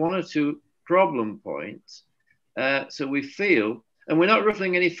ironed out 1 or 2 problem points. So we feel, and we're not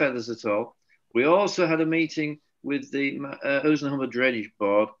ruffling any feathers at all. We also had a meeting with the Ouse and Humber Drainage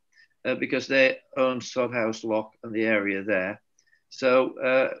Board, because they own Sodhouse Lock and the area there.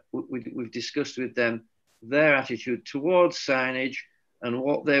 So we've discussed with them their attitude towards signage and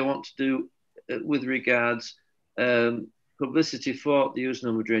what they want to do with regards publicity for the Ouse and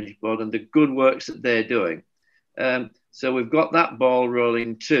Humber Drainage Board and the good works that they're doing. So we've got that ball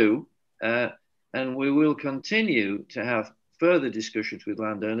rolling too, and we will continue to have further discussions with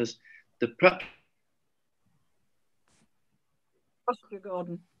landowners.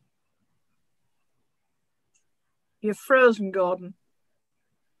 Gordon. You're frozen, Gordon.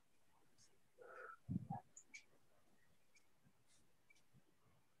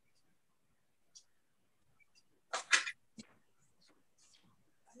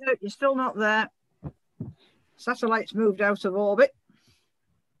 No, you're still not there. Satellite's moved out of orbit.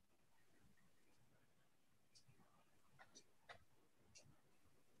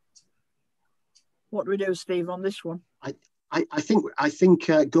 What do we do, Steve, on this one? I think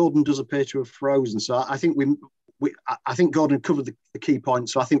Gordon does appear to have frozen. So I think I think Gordon covered the key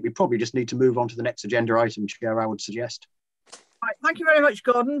points. So I think we probably just need to move on to the next agenda item, Chair, I would suggest. Right, thank you very much,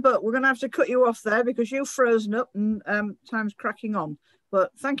 Gordon, but we're going to have to cut you off there because you've frozen up and time's cracking on.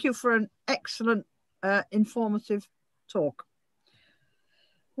 But thank you for an excellent, informative talk.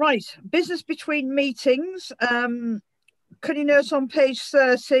 Right, business between meetings. Can you note on page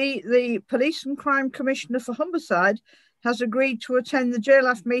 30, the Police and Crime Commissioner for Humberside has agreed to attend the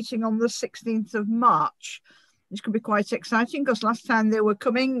JLAF meeting on the 16th of March. This could be quite exciting because last time they were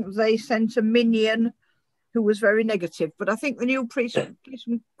coming, they sent a minion who was very negative. But I think the new Police and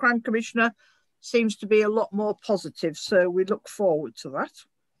Crime Commissioner seems to be a lot more positive. So we look forward to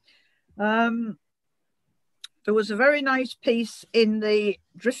that. There was a very nice piece in the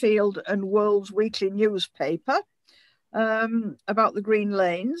Driffield and World's Weekly newspaper about the Green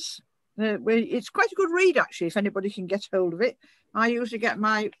Lanes. It's quite a good read, actually, if anybody can get hold of it. I usually get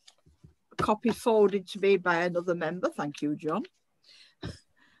my copy forwarded to me by another member. Thank you, John.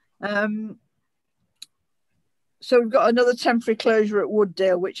 So we've got another temporary closure at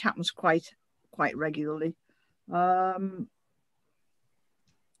Wooddale, which happens quite regularly.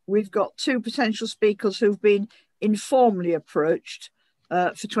 We've got 2 potential speakers who've been informally approached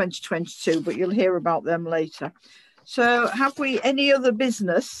for 2022, but you'll hear about them later. So have we any other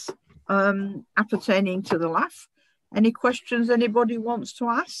business appertaining to the LAF? Any questions anybody wants to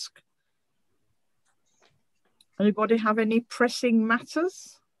ask? Anybody have any pressing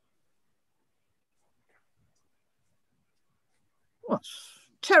matters? What?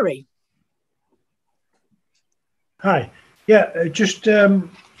 Terry. Hi. Yeah, just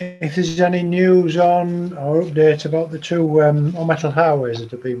if there's any news on or update about the two on-metal highways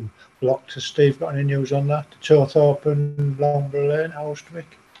that have been blocked. Has Steve got any news on that? Chowthorpe and Longborough Lane,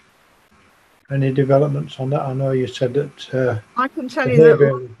 Alstwick? Any developments on that? I know you said that. I can tell you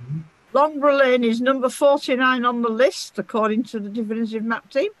that Longborough Lane is number 49 on the list, according to the Definitive Map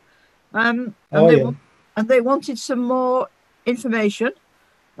team. And they wanted some more information,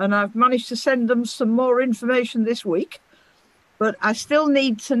 and I've managed to send them some more information this week. But I still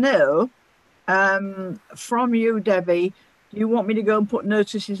need to know from you, Debbie, do you want me to go and put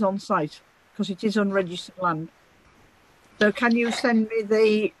notices on site? Because it is unregistered land. So can you send me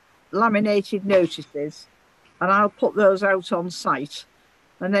the laminated notices and I'll put those out on site,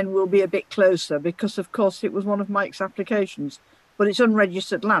 and then we'll be a bit closer, because of course it was one of Mike's applications, but it's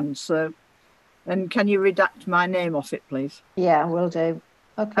unregistered land. So, and can you redact my name off it, please? Yeah, will do.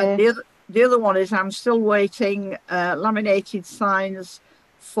 Okay. And the other one is I'm still waiting laminated signs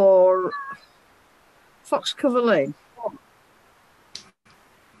for Foxcover Lane.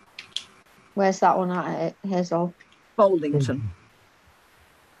 Where's that one at, Hazel? Foldington.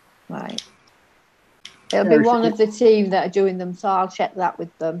 Right. It'll be one of the team that are doing them, so I'll check that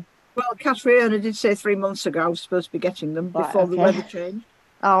with them. Well, Catriona did say 3 months ago I was supposed to be getting them before the weather changed.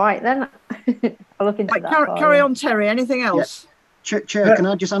 All right, then. I'll look into that. Carry on, Terry. Anything else? Yeah. Chair, can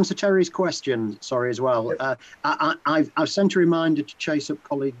I just answer Terry's question? Sorry, as well. I've sent a reminder to chase up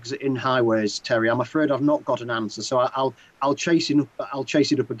colleagues in highways, Terry. I'm afraid I've not got an answer, so I'll chase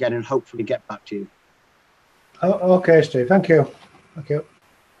it up again and hopefully get back to you. Oh, okay, Steve. Thank you. Thank you.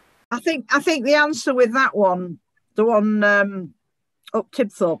 I think the answer with that one, the one up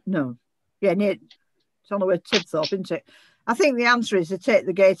Tibthorpe, it's on the way to Tibthorpe, isn't it? I think the answer is to take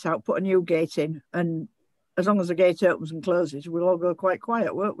the gate out, put a new gate in, and as long as the gate opens and closes, we'll all go quite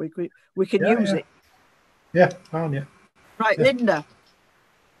quiet, won't we? We can use it. Yeah, fine, yeah. Right, yeah. Linda.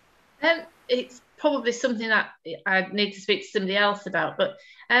 It's probably something that I need to speak to somebody else about, but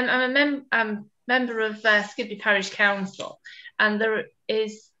I'm a member of Skidby Parish Council, and there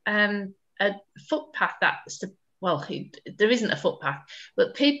is a footpath there isn't a footpath,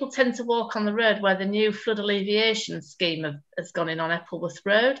 but people tend to walk on the road where the new flood alleviation scheme has gone in on Eppleworth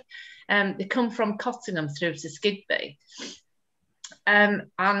Road. They come from Cottingham through to Skidby.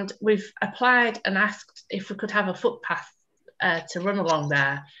 And we've applied and asked if we could have a footpath to run along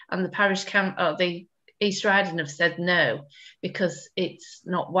there. And the parish the East Riding have said no, because it's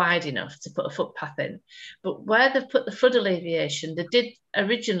not wide enough to put a footpath in. But where they've put the flood alleviation, they did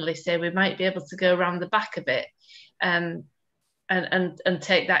originally say we might be able to go around the back a bit and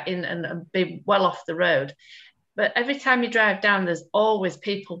take that in and be well off the road. But every time you drive down, there's always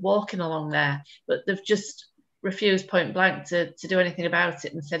people walking along there, but they've just refused point blank to do anything about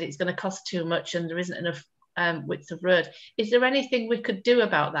it and said it's going to cost too much and there isn't enough width of road. Is there anything we could do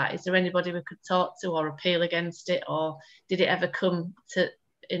about that? Is there anybody we could talk to or appeal against it? Or did it ever come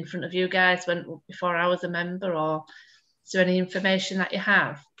in front of you guys before I was a member? Or is there any information that you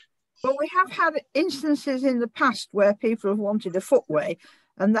have? Well, we have had instances in the past where people have wanted a footway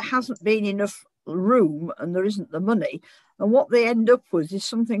and there hasn't been enough room and there isn't the money. And what they end up with is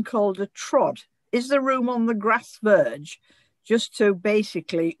something called a trod. Is there room on the grass verge just to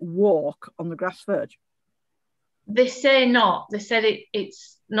basically walk on the grass verge? They say not. They said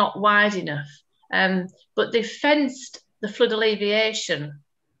it's not wide enough. But they fenced the flood alleviation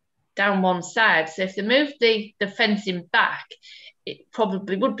down one side. So if they moved the fencing back, it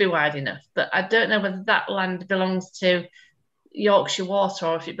probably would be wide enough. But I don't know whether that land belongs to Yorkshire Water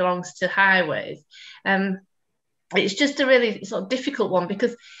or if it belongs to Highways. It's just a really sort of difficult one,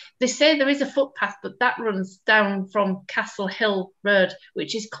 because they say there is a footpath, but that runs down from Castle Hill Road,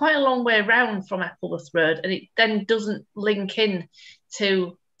 which is quite a long way round from Eppleworth Road, and it then doesn't link in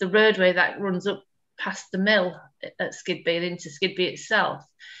to the roadway that runs up past the mill at Skidby and into Skidby itself.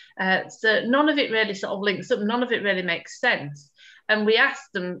 So none of it really sort of links up, none of it really makes sense. And we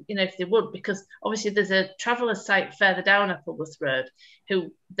asked them, if they would, because obviously there's a traveller's site further down Eppleworth Road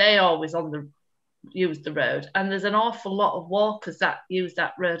who they always use the road, and there's an awful lot of walkers that use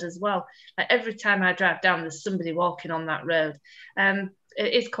that road as well. Like every time I drive down, there's somebody walking on that road. It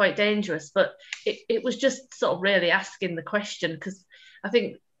is quite dangerous, but it was just sort of really asking the question, because I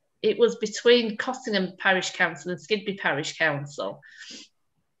think it was between Cottingham Parish Council and Skidby Parish Council,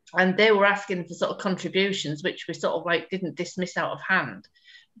 and they were asking for sort of contributions, which we sort of didn't dismiss out of hand,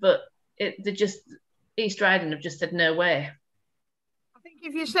 but they just East Riding have just said no way. I think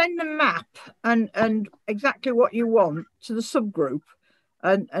if you send a map and exactly what you want to the subgroup,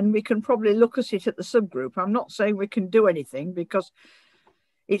 and we can probably look at it at the subgroup. I'm not saying we can do anything because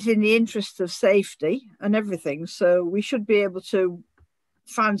it's in the interest of safety and everything. So we should be able to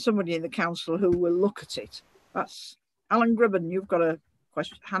find somebody in the council who will look at it. That's Alan Gribben. You've got a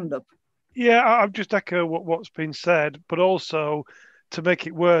hand up. Yeah, I'll just echo what's been said, but also to make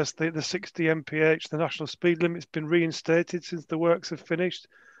it worse, the 60 mph, the national speed limit's been reinstated since the works have finished.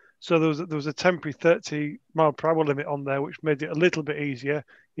 So there was a temporary 30 mile per hour limit on there, which made it a little bit easier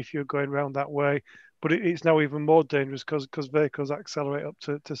if you're going around that way. But it's now even more dangerous because vehicles accelerate up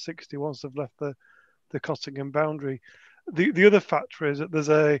to 60 once they've left the Cottingham boundary. The other factor is that there's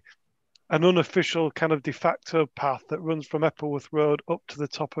an unofficial kind of de facto path that runs from Eppleworth Road up to the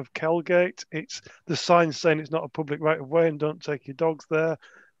top of Kelgate. It's the sign saying it's not a public right of way and don't take your dogs there,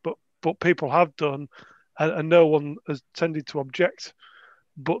 but people have done, and no one has tended to object.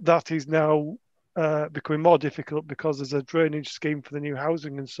 But that is now becoming more difficult because there's a drainage scheme for the new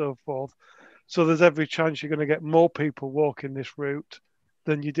housing and so forth. So there's every chance you're going to get more people walking this route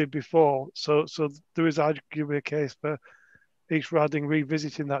than you did before. So there is arguably a case for East Riding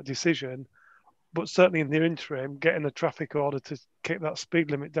revisiting that decision, but certainly in the interim, getting a traffic order to keep that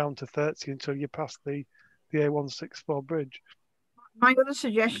speed limit down to 30 until you pass the A164 bridge. My other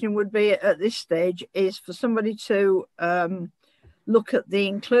suggestion would be at this stage is for somebody to look at the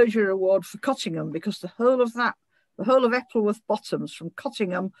enclosure award for Cottingham, because the whole of Eppleworth Bottoms from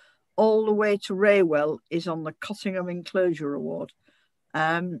Cottingham all the way to Raywell is on the Cottingham enclosure award,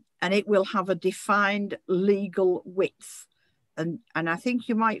 and it will have a defined legal width. And I think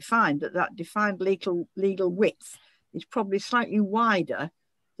you might find that defined legal width is probably slightly wider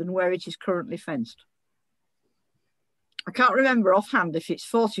than where it is currently fenced. I can't remember offhand if it's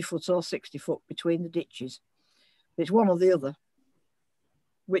 40 foot or 60 foot between the ditches. It's one or the other,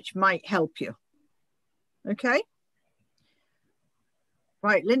 which might help you. Okay.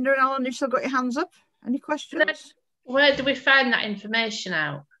 Right, Linda and Alan, you've still got your hands up. Any questions? Where do we find that information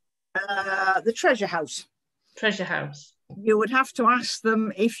out? The Treasure House. Treasure House. You would have to ask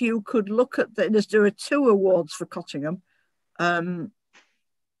them if you could look at there's 2 awards for Cottingham, and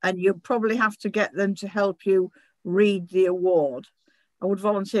you probably have to get them to help you read the award. I would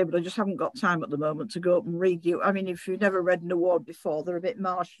volunteer, but I just haven't got time at the moment to go up and read you. I mean, if you've never read an award before, they're a bit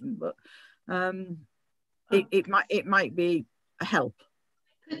Martian, but it might be a help.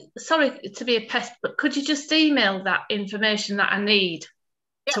 Sorry to be a pest, but could you just email that information that I need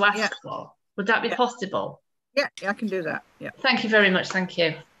to ask for? Would that be possible? Yeah, I can do that. Yeah. Thank you very much. Thank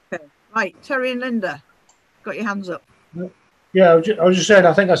you. Okay. Right, Terry and Linda, got your hands up. Yeah, I was just saying,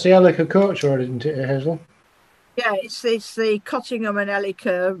 I think that's the Ellicott Coach Road, isn't it, Hazel? Yeah, it's the Cottingham and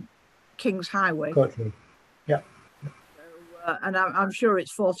Ellicott King's Highway. Coach Road. Yeah. So, and I'm sure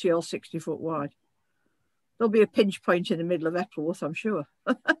it's 40 or 60 foot wide. There'll be a pinch point in the middle of Eppleworth, I'm sure.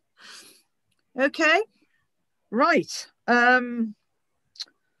 Okay. Right. Any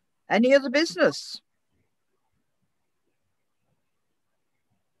other business?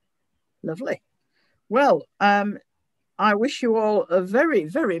 Lovely. Well, I wish you all a very,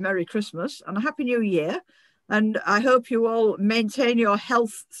 very Merry Christmas and a Happy New Year. And I hope you all maintain your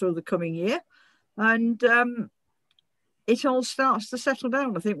health through the coming year. And it all starts to settle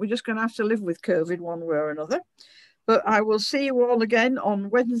down. I think we're just going to have to live with COVID one way or another. But I will see you all again on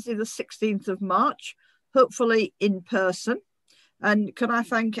Wednesday, the 16th of March, hopefully in person. And can I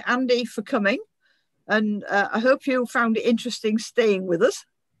thank Andy for coming? And I hope you found it interesting staying with us.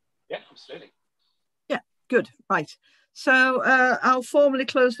 Yeah, absolutely. Yeah, good. Right. So I'll formally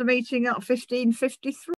close the meeting at 15:53.